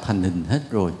quả đã thành hình hết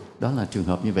rồi. Đó là trường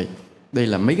hợp như vậy. Đây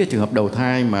là mấy cái trường hợp đầu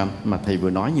thai mà thầy vừa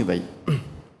nói như vậy.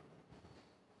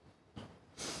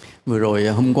 Vừa rồi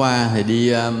hôm qua thầy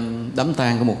đi đám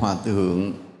tang của một hòa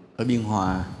thượng ở Biên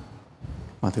Hòa.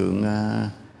 Hòa thượng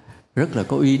rất là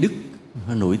có uy đức,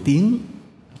 nổi tiếng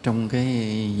trong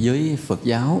cái giới Phật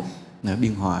giáo ở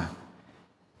Biên Hòa.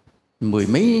 Mười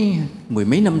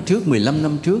mấy năm trước, 15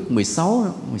 năm trước,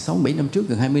 16 7 năm trước,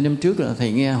 gần 20 năm trước là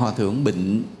thầy nghe hòa thượng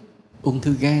bệnh ung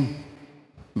thư gan.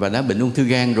 Và đã bệnh ung thư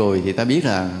gan rồi thì ta biết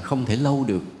là không thể lâu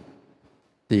được.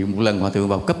 Thì một lần hòa thượng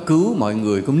vào cấp cứu, mọi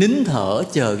người cũng nín thở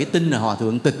chờ cái tin là hòa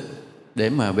thượng tịch để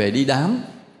mà về đi đám.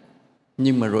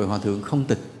 Nhưng mà rồi hòa thượng không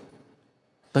tịch.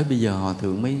 Tới bây giờ hòa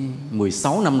thượng mới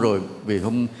 16 năm rồi, vì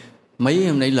mấy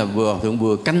hôm nay là hòa thượng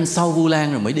vừa canh sau Vu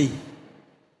Lan rồi mới đi.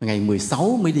 Ngày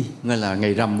 16 mới đi, nghĩa là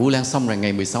ngày rằm Vu Lan xong rồi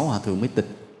ngày 16 hòa thượng mới tịch.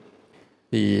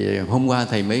 Thì hôm qua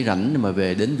thầy mới rảnh mà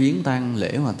về đến viếng tang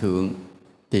lễ hòa thượng.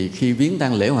 Thì khi viếng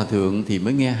tang lễ hòa thượng thì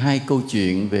mới nghe 2 câu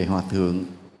chuyện về hòa thượng.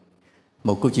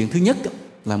 Một câu chuyện thứ nhất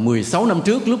là 16 năm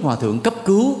trước lúc hòa thượng cấp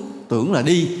cứu tưởng là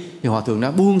đi, thì hòa thượng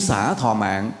đã buông xả thọ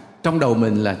mạng. Trong đầu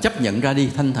mình là chấp nhận ra đi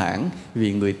thanh thản,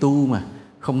 vì người tu mà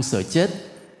không sợ chết,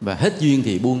 và hết duyên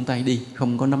thì buông tay đi,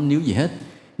 không có nắm níu gì hết.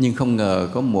 Nhưng không ngờ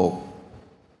có một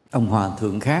ông hòa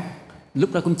thượng khác,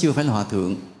 lúc đó cũng chưa phải là hòa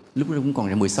thượng, lúc đó cũng còn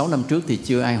là 16 năm trước thì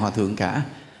chưa ai hòa thượng cả.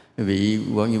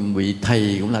 Vị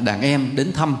thầy cũng là đàn em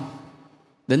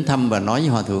đến thăm và nói với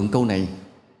hòa thượng câu này: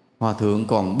 hòa thượng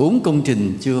còn 4 công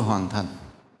trình chưa hoàn thành,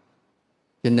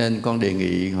 cho nên con đề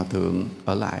nghị hòa thượng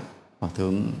ở lại. Hòa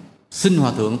thượng xin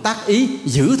hòa thượng tác ý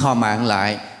giữ thọ mạng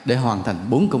lại để hoàn thành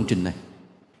 4 công trình này.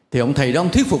 Thì ông thầy đó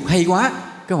ông thuyết phục hay quá.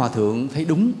 Cái hòa thượng thấy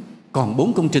đúng, còn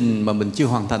 4 công trình mà mình chưa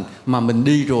hoàn thành, mà mình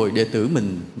đi rồi đệ tử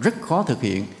mình rất khó thực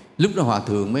hiện. Lúc đó hòa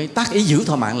thượng mới tác ý giữ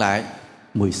thọ mạng lại.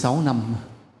 16 năm.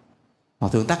 Hòa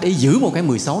thượng tác ý giữ một cái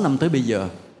 16 năm tới bây giờ.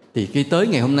 Thì cái tới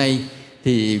ngày hôm nay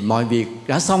thì mọi việc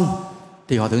đã xong,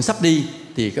 thì Hòa thượng sắp đi,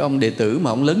 thì cái ông đệ tử mà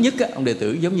ông lớn nhất á, ông đệ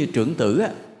tử giống như trưởng tử á,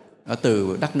 ở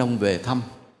từ Đắk Nông về thăm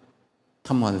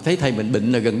Hòa thượng, thấy thầy mình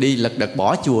bệnh là gần đi, lật đật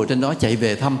bỏ chùa trên đó chạy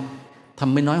về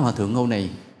thăm mới nói Hòa thượng câu này: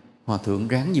 Hòa thượng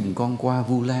ráng giùm con qua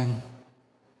Vu Lan,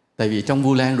 tại vì trong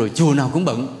Vu Lan rồi chùa nào cũng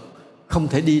bận, không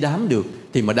thể đi đám được.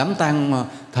 Thì mà đám tang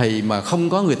thầy mà không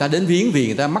có người ta đến viếng vì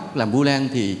người ta mắc làm Vu Lan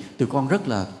thì tụi con rất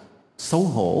là xấu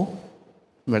hổ.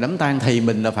 Mà đám tang thầy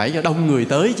mình là phải cho đông người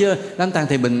tới, chứ đám tang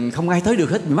thầy mình không ai tới được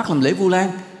hết, mắc làm lễ Vu Lan.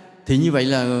 Thì như vậy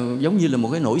là giống như là một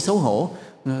cái nỗi xấu hổ.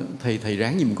 Thầy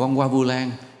ráng giùm con qua Vu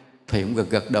Lan. Thầy cũng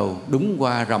gật đầu. Đúng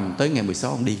qua rằm tới ngày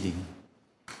 16 ông đi liền.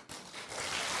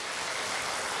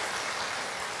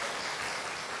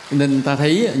 Nên ta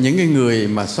thấy những cái người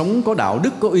mà sống có đạo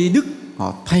đức, có y đức,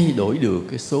 họ thay đổi được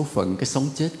cái số phận, cái sống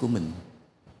chết của mình.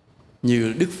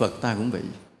 Như Đức Phật ta cũng vậy.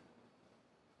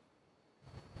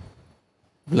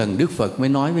 Lần Đức Phật mới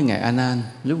nói với Ngài A Nan,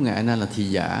 lúc Ngài A Nan là thị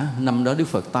giả, năm đó Đức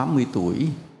Phật 80 tuổi.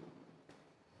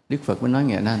 Đức Phật mới nói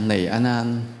Ngài A Nan: này A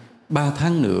Nan, 3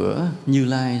 tháng nữa Như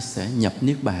Lai sẽ nhập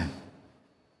Niết Bàn.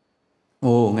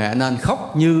 Ồ, Ngài A Nan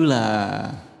khóc như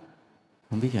là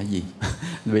không biết là gì.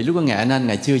 Vì lúc đó Ngài A Nan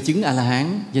Ngài chưa chứng A La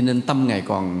Hán, cho nên tâm Ngài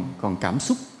còn cảm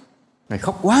xúc. Ngài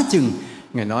khóc quá chừng.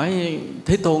 Ngài nói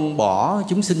Thế Tôn bỏ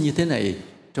chúng sinh như thế này,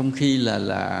 trong khi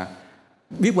là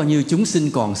biết bao nhiêu chúng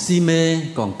sinh còn si mê,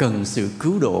 còn cần sự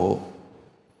cứu độ.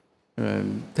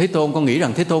 Thế Tôn, con nghĩ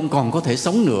rằng Thế Tôn còn có thể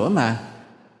sống nữa mà.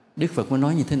 Đức Phật mới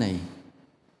nói như thế này: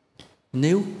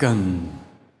 nếu cần,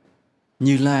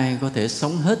 Như Lai có thể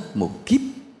sống hết một kiếp.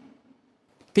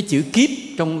 Cái chữ kiếp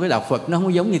trong cái đạo Phật nó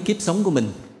không giống như kiếp sống của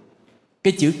mình.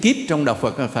 Cái chữ kiếp trong đạo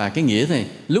Phật là cái nghĩa này: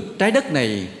 lúc trái đất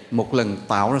này một lần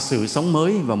tạo ra sự sống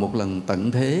mới và một lần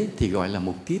tận thế thì gọi là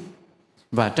một kiếp.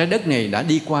 Và trái đất này đã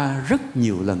đi qua rất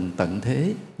nhiều lần tận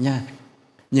thế nha.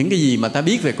 Những cái gì mà ta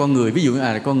biết về con người, ví dụ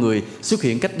như con người xuất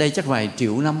hiện cách đây chắc vài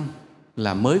triệu năm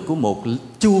là mới của một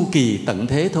chu kỳ tận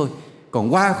thế thôi.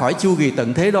 Còn qua khỏi chu kỳ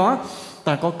tận thế đó,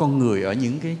 ta có con người ở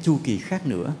những cái chu kỳ khác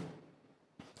nữa.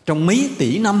 Trong mấy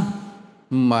tỷ năm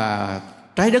mà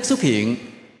trái đất xuất hiện,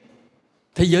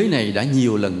 thế giới này đã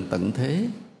nhiều lần tận thế.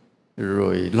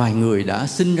 Rồi loài người đã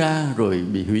sinh ra rồi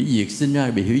bị hủy diệt, sinh ra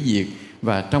rồi bị hủy diệt.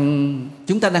 Và trong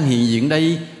chúng ta đang hiện diện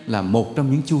đây là một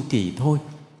trong những chu kỳ thôi.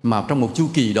 Mà trong một chu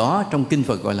kỳ đó, trong Kinh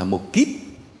Phật gọi là một kiếp.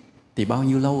 Thì bao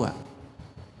nhiêu lâu ạ?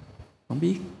 Không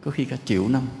biết, có khi cả triệu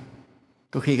năm,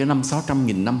 có khi cả 500-600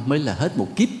 nghìn năm mới là hết một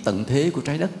kiếp tận thế của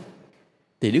trái đất.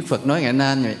 Thì Đức Phật nói Ngài A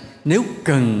Nan này: nếu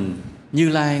cần, Như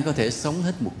Lai có thể sống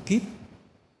hết một kiếp.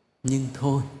 Nhưng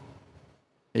thôi,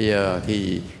 bây giờ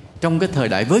thì trong cái thời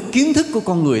đại với kiến thức của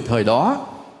con người thời đó,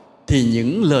 thì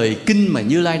những lời kinh mà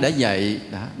Như Lai đã dạy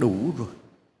đã đủ rồi.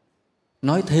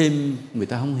 Nói thêm người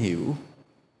ta không hiểu.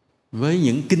 Với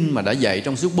những kinh mà đã dạy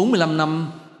trong suốt 45 năm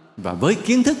và với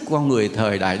kiến thức của con người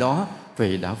thời đại đó,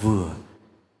 vậy đã vừa.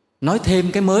 Nói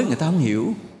thêm cái mới người ta không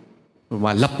hiểu,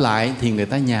 và lặp lại thì người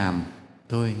ta nhàm.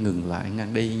 Thôi ngừng lại,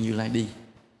 ngang đi, Như Lai đi.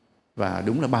 Và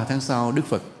đúng là 3 tháng sau Đức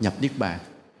Phật nhập Niết Bàn.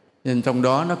 Nên trong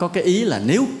đó nó có cái ý là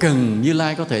nếu cần, Như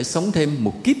Lai có thể sống thêm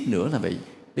một kiếp nữa là vậy.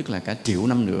 Tức là cả triệu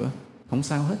năm nữa, không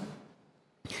sao hết.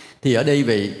 Thì ở đây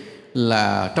vậy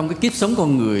là trong cái kiếp sống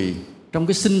con người, trong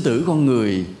cái sinh tử con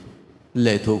người,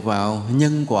 lệ thuộc vào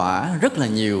nhân quả rất là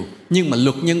nhiều. Nhưng mà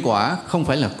luật nhân quả không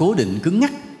phải là cố định cứng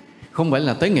nhắc. Không phải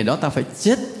là tới ngày đó ta phải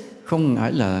chết, không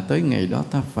phải là tới ngày đó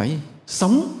ta phải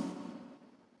sống.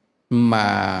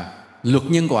 Mà luật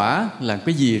nhân quả là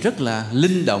cái gì rất là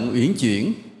linh động, uyển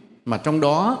chuyển. Mà trong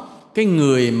đó cái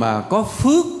người mà có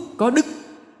phước, có đức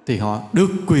thì họ được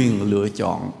quyền lựa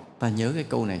chọn. Ta nhớ cái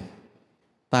câu này.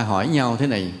 Ta hỏi nhau thế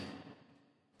này: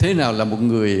 thế nào là một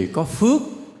người có phước,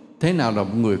 thế nào là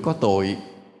một người có tội?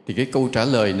 Thì cái câu trả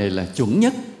lời này là chuẩn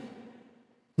nhất.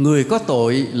 Người có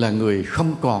tội là người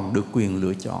không còn được quyền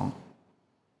lựa chọn.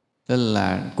 Nên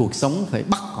là cuộc sống phải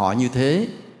bắt họ như thế,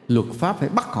 luật pháp phải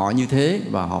bắt họ như thế,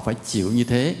 và họ phải chịu như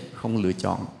thế, không lựa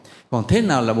chọn. Còn thế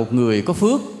nào là một người có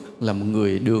phước? Là một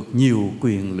người được nhiều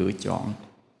quyền lựa chọn.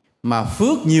 Mà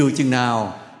phước nhiều chừng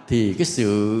nào thì cái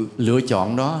sự lựa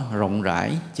chọn đó rộng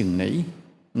rãi chừng nấy.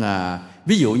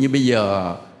 Ví dụ như bây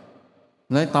giờ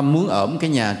nói Tâm muốn ở một cái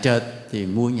nhà trệt thì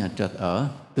mua nhà trệt ở.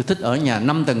 Tôi thích ở nhà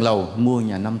 5 tầng lầu, mua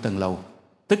nhà 5 tầng lầu.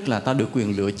 Tức là ta được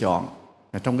quyền lựa chọn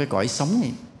trong cái cõi sống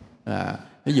này.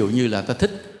 Ví dụ như là ta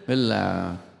thích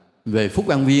là về Phúc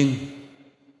An Viên,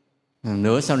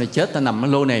 nữa sau này chết ta nằm ở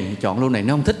lô này, chọn lô này.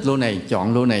 Nó không thích lô này,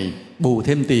 chọn lô này, bù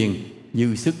thêm tiền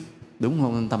dư sức. Đúng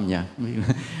không anh Tâm nhỉ?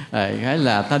 Cái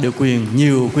là ta được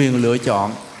nhiều quyền lựa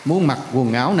chọn. muốn mặc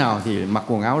quần áo nào thì mặc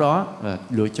quần áo đó,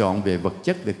 lựa chọn về vật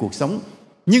chất, về cuộc sống.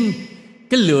 Nhưng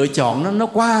cái lựa chọn nó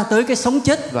qua tới cái sống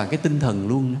chết và cái tinh thần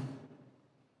luôn đó.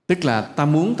 Tức là ta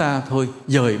muốn ta thôi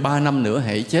dời 3 năm nữa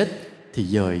hãy chết thì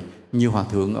dời. Như Hòa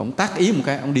Thượng ông tác ý một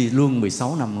cái, ông đi luôn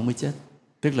 16 năm ông mới chết.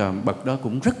 Tức là bậc đó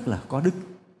cũng rất là có đức.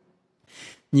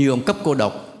 Như ông Cấp Cô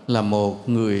Độc là một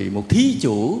thí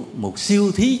chủ, một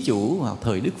siêu thí chủ vào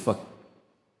thời Đức Phật.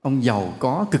 Ông giàu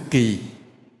có cực kỳ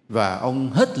và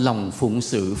ông hết lòng phụng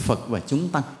sự Phật và chúng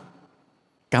tăng.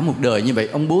 Cả một đời như vậy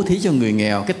ông bố thí cho người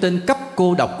nghèo. Cái tên Cấp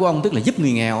Cô Độc của ông tức là giúp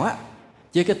người nghèo á,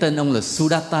 chứ cái tên ông là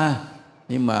Sudatta.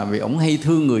 Nhưng mà vì ông hay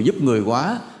thương người, giúp người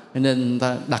quá, nên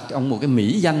ta đặt ông một cái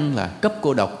mỹ danh là Cấp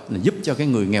Cô Độc, là giúp cho cái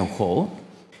người nghèo khổ.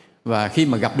 Và khi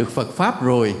mà gặp được Phật Pháp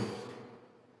rồi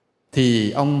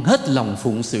thì ông hết lòng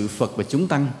phụng sự Phật và chúng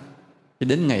tăng. Cho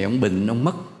đến ngày ông bệnh, ông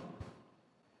mất.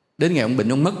 Đến ngày ông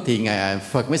bệnh, ông mất thì Ngài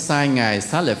Phật mới sai Ngài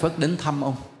Xá Lợi Phất đến thăm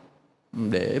ông,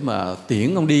 để mà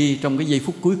tiễn ông đi trong cái giây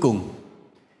phút cuối cùng.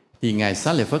 Thì Ngài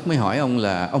Xá Lợi Phất mới hỏi ông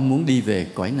là ông muốn đi về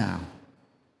cõi nào?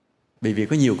 Bởi vì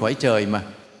có nhiều cõi trời mà.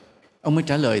 Ông mới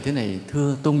trả lời thế này: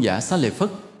 thưa tôn giả Xá Lợi Phất,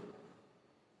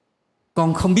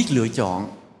 con không biết lựa chọn.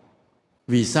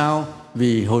 Vì sao?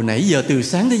 Vì hồi nãy giờ từ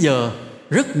sáng tới giờ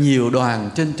rất nhiều đoàn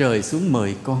trên trời xuống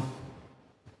mời con.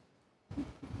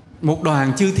 Một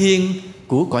đoàn chư thiên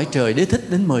của cõi trời Đế Thích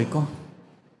đến mời con.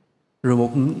 Rồi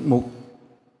một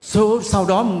số sau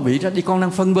đó vị ra đi, con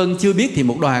đang phân vân chưa biết, thì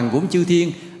một đoàn của chư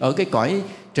thiên ở cái cõi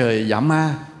trời Dạ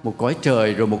Ma, một cõi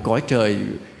trời, rồi một cõi trời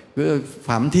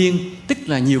Phạm Thiên. Tức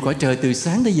là nhiều cõi trời từ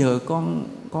sáng tới giờ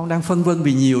con đang phân vân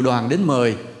vì nhiều đoàn đến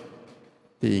mời.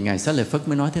 Thì Ngài Xá Lợi Phất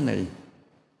mới nói thế này,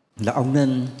 là ông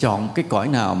nên chọn cái cõi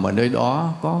nào mà nơi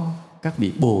đó có các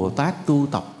vị Bồ Tát tu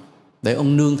tập, để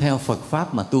ông nương theo Phật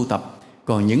Pháp mà tu tập.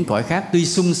 Còn những cõi khác tuy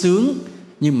sung sướng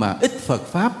nhưng mà ít Phật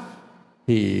Pháp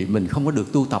thì mình không có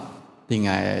được tu tập.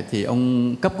 Thì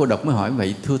ông Cấp Cô Độc mới hỏi,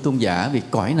 vậy thưa tôn giả, vì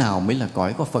cõi nào mới là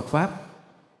cõi có Phật Pháp?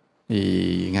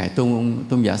 Thì Ngài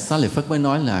tôn giả Xá Lợi Phất mới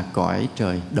nói là cõi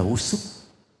trời Đẩu Xúc.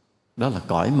 Đó là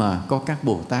cõi mà có các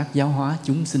Bồ Tát giáo hóa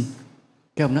chúng sinh.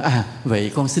 Cái ông nói,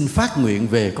 vậy con xin phát nguyện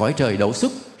về cõi trời Đẩu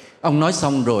Xúc. Ông nói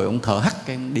xong rồi ông thở hắt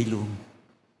cái ông đi luôn.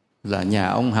 Là nhà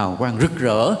ông hào quang rực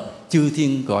rỡ, chư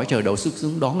thiên cõi trời Đẩu Xúc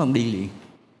xuống đón ông đi liền.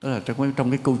 Đó là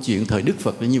trong cái câu chuyện thời Đức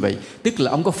Phật là như vậy. Tức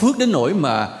là ông có phước đến nỗi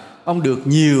mà ông được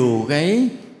nhiều cái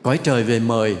cõi trời về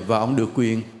mời, và ông được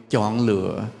quyền chọn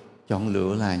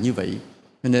lựa là như vậy.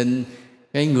 Cho nên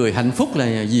cái người hạnh phúc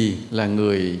là gì? Là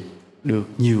người được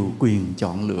nhiều quyền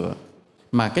chọn lựa.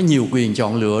 Mà cái nhiều quyền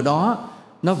chọn lựa đó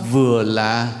nó vừa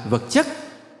là vật chất,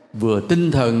 vừa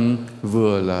tinh thần,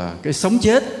 vừa là cái sống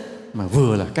chết, mà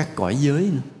vừa là các cõi giới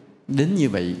nữa. Đến như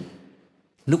vậy,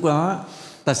 lúc đó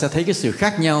ta sẽ thấy cái sự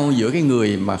khác nhau giữa cái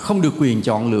người mà không được quyền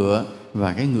chọn lựa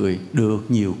và cái người được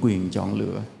nhiều quyền chọn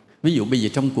lựa. Ví dụ bây giờ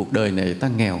trong cuộc đời này ta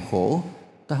nghèo khổ,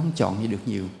 ta không chọn gì được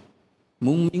nhiều.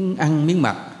 Muốn miếng ăn miếng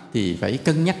mặc thì phải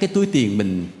cân nhắc cái túi tiền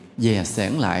mình dè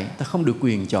sẻn lại, ta không được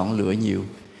quyền chọn lựa nhiều.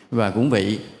 Và cũng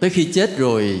vậy, tới khi chết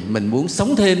rồi mình muốn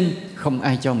sống thêm, không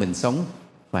ai cho mình sống,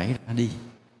 phải ra đi,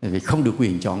 vì không được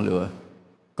quyền chọn lựa.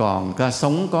 Còn ta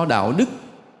sống có đạo đức,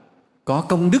 có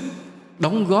công đức,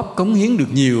 đóng góp cống hiến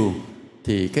được nhiều,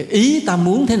 thì cái ý ta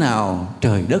muốn thế nào,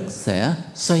 trời đất sẽ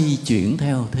xoay chuyển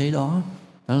theo thế đó.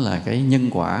 Đó là cái nhân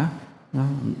quả đó,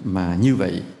 mà như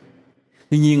vậy.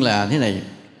 Tuy nhiên là thế này,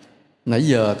 nãy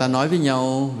giờ ta nói với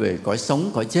nhau về cõi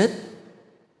sống, cõi chết,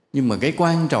 nhưng mà cái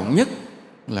quan trọng nhất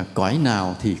là cõi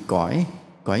nào thì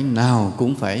cõi nào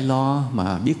cũng phải lo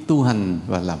mà biết tu hành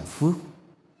và làm phước.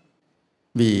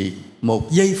 Vì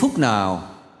một giây phút nào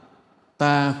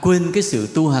ta quên cái sự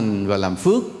tu hành và làm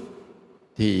phước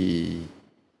thì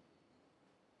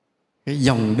cái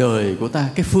dòng đời của ta,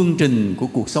 cái phương trình của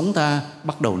cuộc sống ta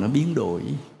bắt đầu nó biến đổi,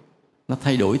 nó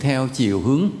thay đổi theo chiều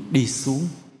hướng đi xuống.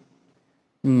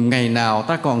 Ngày nào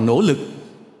ta còn nỗ lực,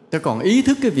 ta còn ý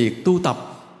thức cái việc tu tập,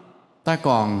 ta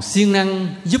còn siêng năng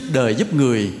giúp đời giúp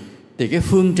người, thì cái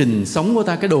phương trình sống của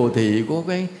ta, cái đồ thị của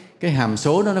cái hàm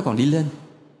số đó nó còn đi lên.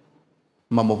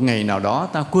 Mà một ngày nào đó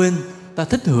ta quên, ta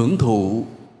thích hưởng thụ,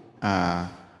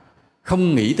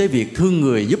 không nghĩ tới việc thương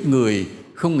người giúp người,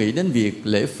 không nghĩ đến việc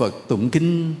lễ Phật tụng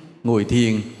kinh ngồi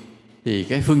thiền, thì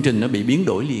cái phương trình nó bị biến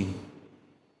đổi liền.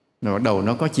 Rồi bắt đầu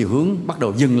nó có chiều hướng bắt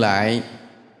đầu dừng lại,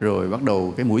 rồi bắt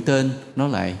đầu cái mũi tên nó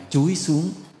lại chúi xuống.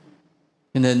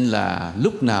 Cho nên là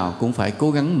lúc nào cũng phải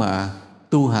cố gắng mà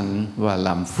tu hành và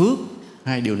làm phước.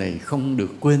 Hai điều này không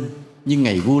được quên. Nhưng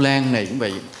ngày Vu Lan này cũng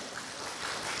vậy.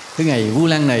 Cái ngày Vu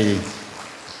Lan này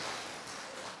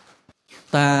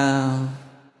ta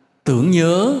tưởng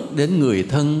nhớ đến người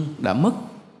thân đã mất,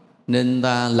 nên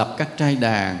ta lập các trai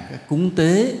đàn, các cúng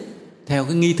tế theo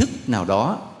cái nghi thức nào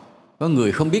đó. Có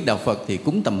người không biết đạo Phật thì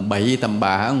cúng tầm bậy tầm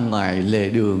bạ ở ngoài lề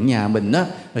đường nhà mình á,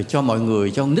 rồi cho mọi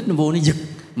người, cho con nít nó vô nó giật,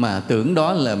 mà tưởng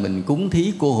đó là mình cúng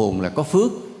thí cô hồn là có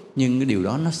phước. Nhưng cái điều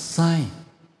đó nó sai.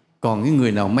 Còn cái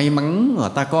người nào may mắn mà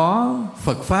ta có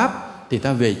Phật Pháp thì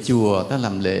ta về chùa, ta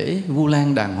làm lễ Vu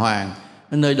Lan đàng hoàng.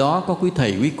 Ở nơi đó có quý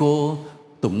thầy quý cô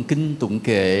tụng kinh tụng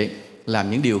kệ,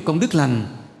 làm những điều công đức lành,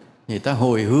 thì ta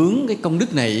hồi hướng cái công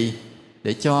đức này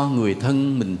để cho người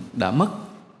thân mình đã mất.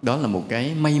 Đó là một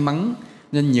cái may mắn.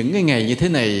 Nên những cái ngày như thế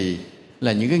này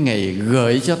là những cái ngày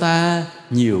gợi cho ta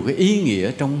nhiều cái ý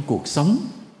nghĩa trong cuộc sống.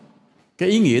 Cái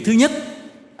ý nghĩa thứ nhất,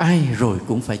 ai rồi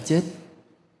cũng phải chết.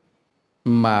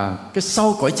 Mà cái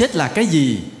sau cõi chết là cái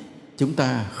gì chúng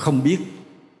ta không biết.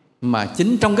 Mà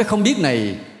chính trong cái không biết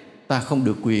này, ta không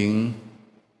được quyền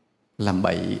làm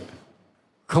bậy.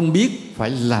 Không biết phải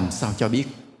làm sao cho biết,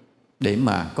 để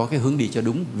mà có cái hướng đi cho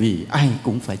đúng. Vì ai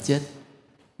cũng phải chết,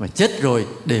 mà chết rồi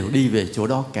đều đi về chỗ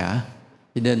đó cả.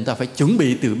 Cho nên ta phải chuẩn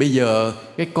bị từ bây giờ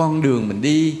cái con đường mình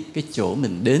đi, cái chỗ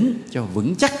mình đến cho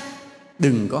vững chắc.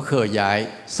 Đừng có khờ dại,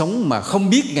 sống mà không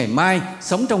biết ngày mai,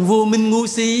 sống trong vô minh ngu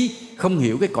si, không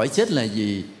hiểu cái cõi chết là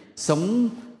gì, sống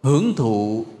hưởng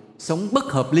thụ, sống bất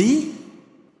hợp lý.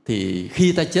 Thì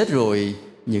khi ta chết rồi,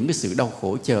 những cái sự đau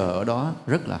khổ chờ ở đó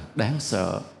rất là đáng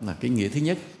sợ, là cái nghĩa thứ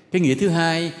nhất. Cái nghĩa thứ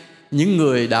hai, những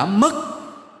người đã mất,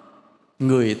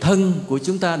 người thân của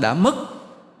chúng ta đã mất,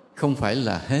 không phải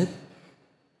là hết.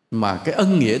 Mà cái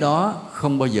ân nghĩa đó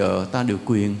không bao giờ ta được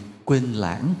quyền quên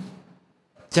lãng.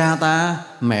 Cha ta,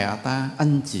 mẹ ta,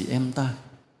 anh chị em ta,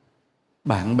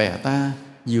 bạn bè ta,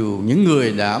 dù những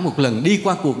người đã một lần đi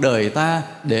qua cuộc đời ta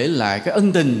để lại cái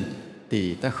ân tình,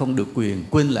 thì ta không được quyền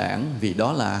quên lãng. Vì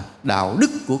đó là đạo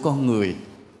đức của con người.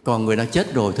 Còn người đã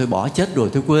chết rồi thôi, bỏ chết rồi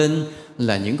thôi quên,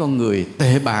 là những con người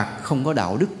tệ bạc, không có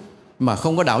đạo đức. Mà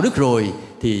không có đạo đức rồi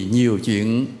thì nhiều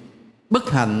chuyện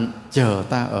bất hạnh chờ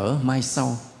ta ở mai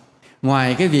sau.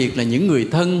 Ngoài cái việc là những người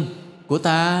thân của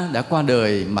ta đã qua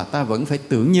đời mà ta vẫn phải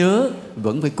tưởng nhớ,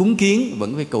 vẫn phải cúng kiến,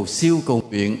 vẫn phải cầu siêu cầu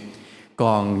nguyện.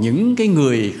 Còn những cái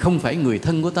người không phải người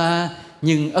thân của ta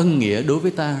nhưng ân nghĩa đối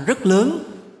với ta rất lớn.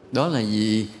 Đó là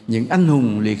gì? Những anh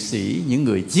hùng liệt sĩ, những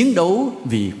người chiến đấu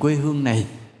vì quê hương này,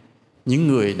 những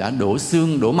người đã đổ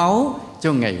xương đổ máu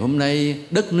cho ngày hôm nay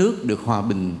đất nước được hòa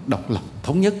bình, độc lập,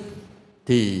 thống nhất.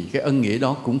 Thì cái ân nghĩa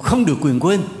đó cũng không được quyền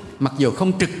quên. Mặc dù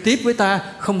không trực tiếp với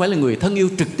ta, không phải là người thân yêu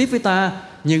trực tiếp với ta,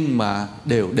 nhưng mà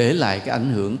đều để lại cái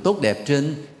ảnh hưởng tốt đẹp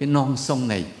trên cái non sông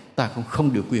này, ta cũng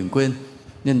không được quyền quên.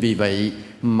 Nên vì vậy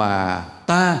mà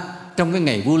ta trong cái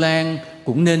ngày Vu Lan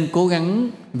cũng nên cố gắng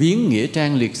viếng nghĩa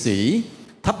trang liệt sĩ,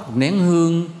 thắp một nén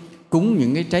hương, cúng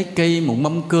những cái trái cây, một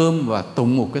mâm cơm và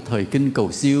tụng một cái thời kinh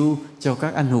cầu siêu cho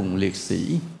các anh hùng liệt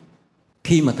sĩ.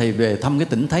 Khi mà thầy về thăm cái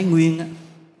tỉnh Thái Nguyên á,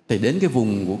 thầy đến cái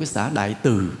vùng của cái xã Đại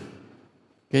Từ.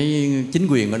 Cái chính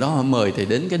quyền ở đó họ mời thầy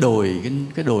đến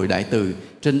cái đồi Đại Từ.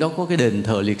 Trên đó có cái đền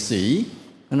thờ liệt sĩ.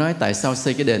 Nó nói tại sao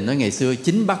xây cái đền? Nói ngày xưa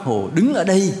chính Bác Hồ đứng ở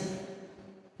đây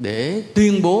để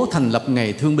tuyên bố thành lập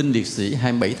ngày thương binh liệt sĩ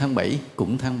 27 tháng 7,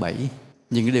 cũng tháng 7.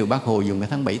 Nhưng cái điều Bác Hồ dùng cái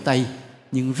tháng 7 Tây,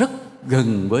 nhưng rất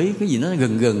gần với cái gì, nó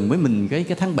gần với mình cái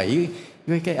tháng 7,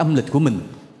 cái âm lịch của mình.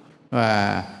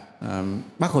 Và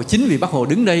Bác Hồ, chính vì Bác Hồ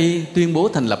đứng đây tuyên bố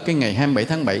thành lập cái ngày 27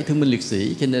 tháng 7 thương binh liệt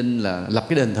sĩ, cho nên là lập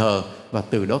cái đền thờ. Và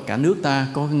từ đó cả nước ta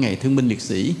có cái ngày thương binh liệt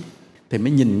sĩ. Thì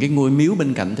mới nhìn cái ngôi miếu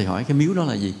bên cạnh, thì hỏi cái miếu đó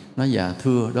là gì? Nói dạ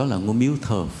thưa, đó là ngôi miếu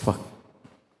thờ Phật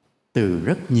từ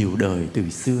rất nhiều đời từ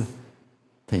xưa.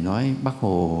 Thầy nói Bác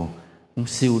Hồ cũng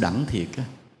siêu đẳng thiệt á.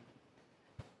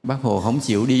 Bác Hồ không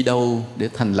chịu đi đâu để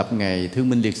thành lập ngày thương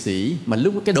binh liệt sĩ, mà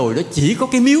lúc cái đồi đó chỉ có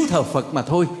cái miếu thờ Phật mà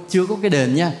thôi, chưa có cái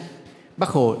đền nha. Bác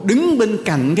Hồ đứng bên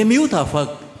cạnh cái miếu thờ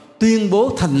Phật tuyên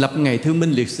bố thành lập ngày thương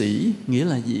binh liệt sĩ. Nghĩa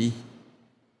là gì?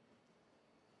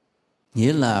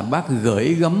 Nghĩa là bác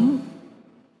gửi gắm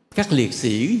các liệt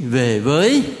sĩ về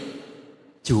với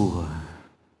chùa.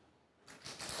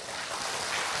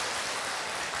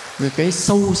 Về cái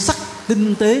sâu sắc,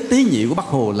 tinh tế, tế nhị của Bác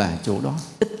Hồ là chỗ đó,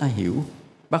 ít ai hiểu.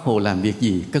 Bác Hồ làm việc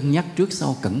gì cân nhắc trước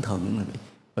sau, cẩn thận.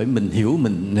 Bởi mình hiểu,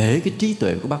 mình nể cái trí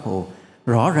tuệ của Bác Hồ.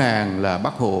 Rõ ràng là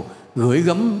Bác Hồ gửi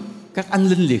gắm các anh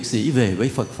linh liệt sĩ về với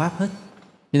Phật Pháp hết.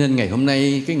 Cho nên ngày hôm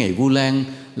nay, cái ngày Vu Lan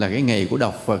là cái ngày của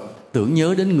đạo Phật, tưởng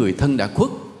nhớ đến người thân đã khuất.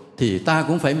 Thì ta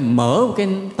cũng phải mở cái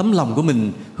tấm lòng của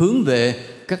mình hướng về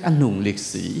các anh hùng liệt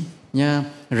sĩ nha.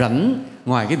 Rảnh,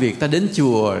 ngoài cái việc ta đến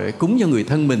chùa để cúng cho người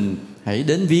thân mình, hãy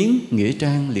đến viếng nghĩa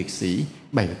trang liệt sĩ,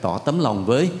 bày tỏ tấm lòng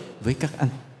với các anh.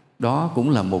 Đó cũng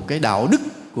là một cái đạo đức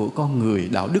của con người,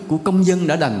 đạo đức của công dân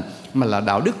đã đành, mà là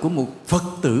đạo đức của một Phật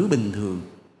tử bình thường.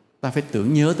 Ta phải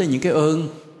tưởng nhớ tới những cái ơn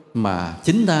mà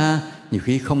chính ta nhiều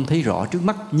khi không thấy rõ trước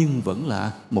mắt, nhưng vẫn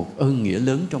là một ơn nghĩa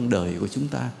lớn trong đời của chúng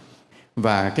ta.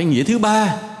 Và cái nghĩa thứ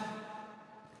ba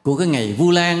của cái ngày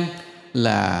Vu Lan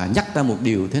là nhắc ta một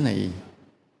điều thế này: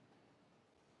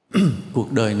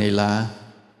 cuộc đời này là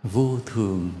vô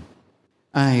thường,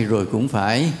 ai rồi cũng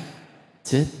phải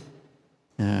chết.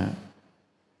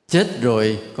 Chết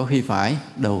rồi có khi phải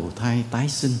đầu thai tái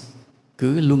sinh,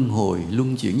 cứ luân hồi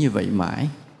luân chuyển như vậy mãi.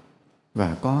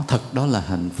 Và có thật đó là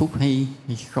hạnh phúc hay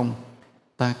không?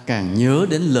 Ta càng nhớ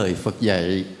đến lời Phật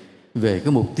dạy về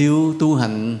cái mục tiêu tu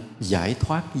hành giải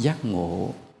thoát giác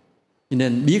ngộ, cho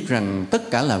nên biết rằng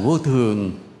tất cả là vô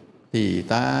thường, thì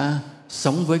ta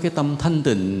sống với cái tâm thanh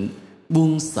tịnh,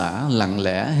 buông xả, lặng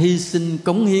lẽ, hy sinh,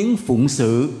 cống hiến, phụng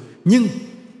sự. Nhưng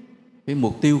cái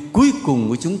mục tiêu cuối cùng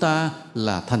của chúng ta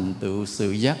là thành tựu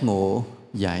sự giác ngộ,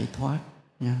 giải thoát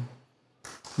nha.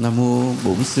 Nam mô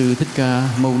Bổn Sư Thích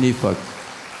Ca Mâu Ni Phật.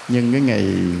 Nhân cái ngày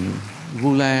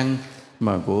Vu Lan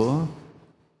mà của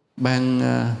ban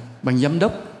giám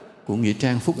đốc của Nghĩa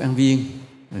Trang Phúc An Viên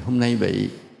hôm nay bị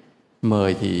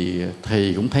mời, thì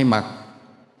thầy cũng thay mặt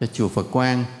cho chùa Phật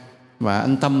Quang, và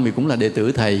anh Tâm thì cũng là đệ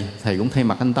tử thầy cũng thay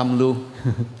mặt anh Tâm luôn.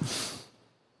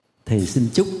 Thầy xin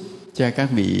chúc cho các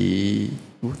vị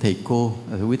thầy cô,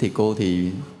 quý thầy cô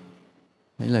thì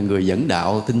đấy là người dẫn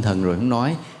đạo tinh thần rồi không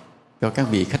nói, cho các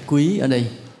vị khách quý ở đây.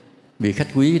 Vị khách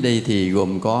quý ở đây thì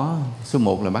gồm có số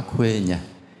 1 là bác Khuê nha,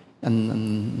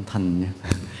 anh Thành nha.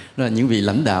 Đó là những vị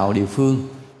lãnh đạo địa phương,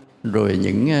 rồi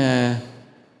những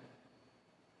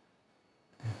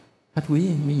khách quý,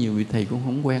 mấy nhiều vị thầy cũng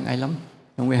không quen ai lắm,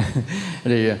 không quen.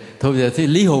 Rồi thôi giờ thì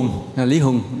Lý Hùng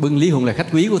bưng Lý Hùng là khách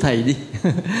quý của thầy đi.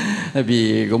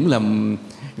 Vì cũng là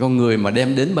con người mà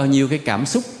đem đến bao nhiêu cái cảm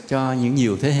xúc cho những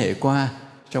nhiều thế hệ qua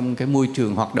trong cái môi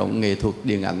trường hoạt động nghệ thuật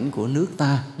điện ảnh của nước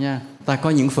ta nha. Ta có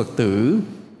những Phật tử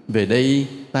về đây,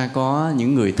 ta có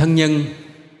những người thân nhân,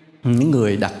 những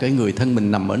người đặt cái người thân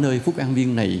mình nằm ở nơi Phúc An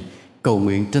Viên này, cầu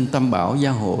nguyện trên Tam Bảo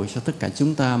gia hộ cho tất cả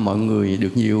chúng ta, mọi người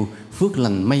được nhiều phước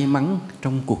lành may mắn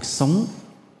trong cuộc sống,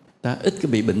 ta ít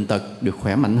cái bị bệnh tật, được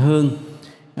khỏe mạnh hơn.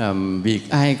 Việc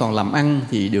ai còn làm ăn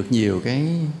thì được nhiều cái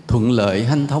thuận lợi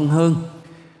hanh thông hơn.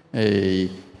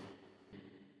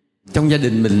 Trong gia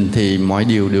đình mình thì mọi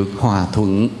điều được hòa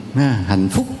thuận, hạnh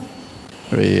phúc.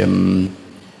 Rồi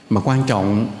mà quan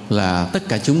trọng là tất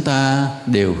cả chúng ta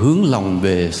đều hướng lòng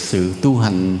về sự tu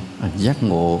hành giác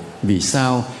ngộ. Vì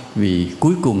sao? Vì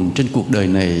cuối cùng trên cuộc đời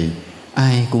này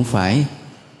ai cũng phải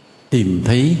tìm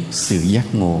thấy sự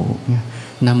giác ngộ.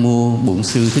 Nam mô Bổn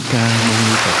Sư Thích Ca Mâu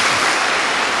Ni Phật.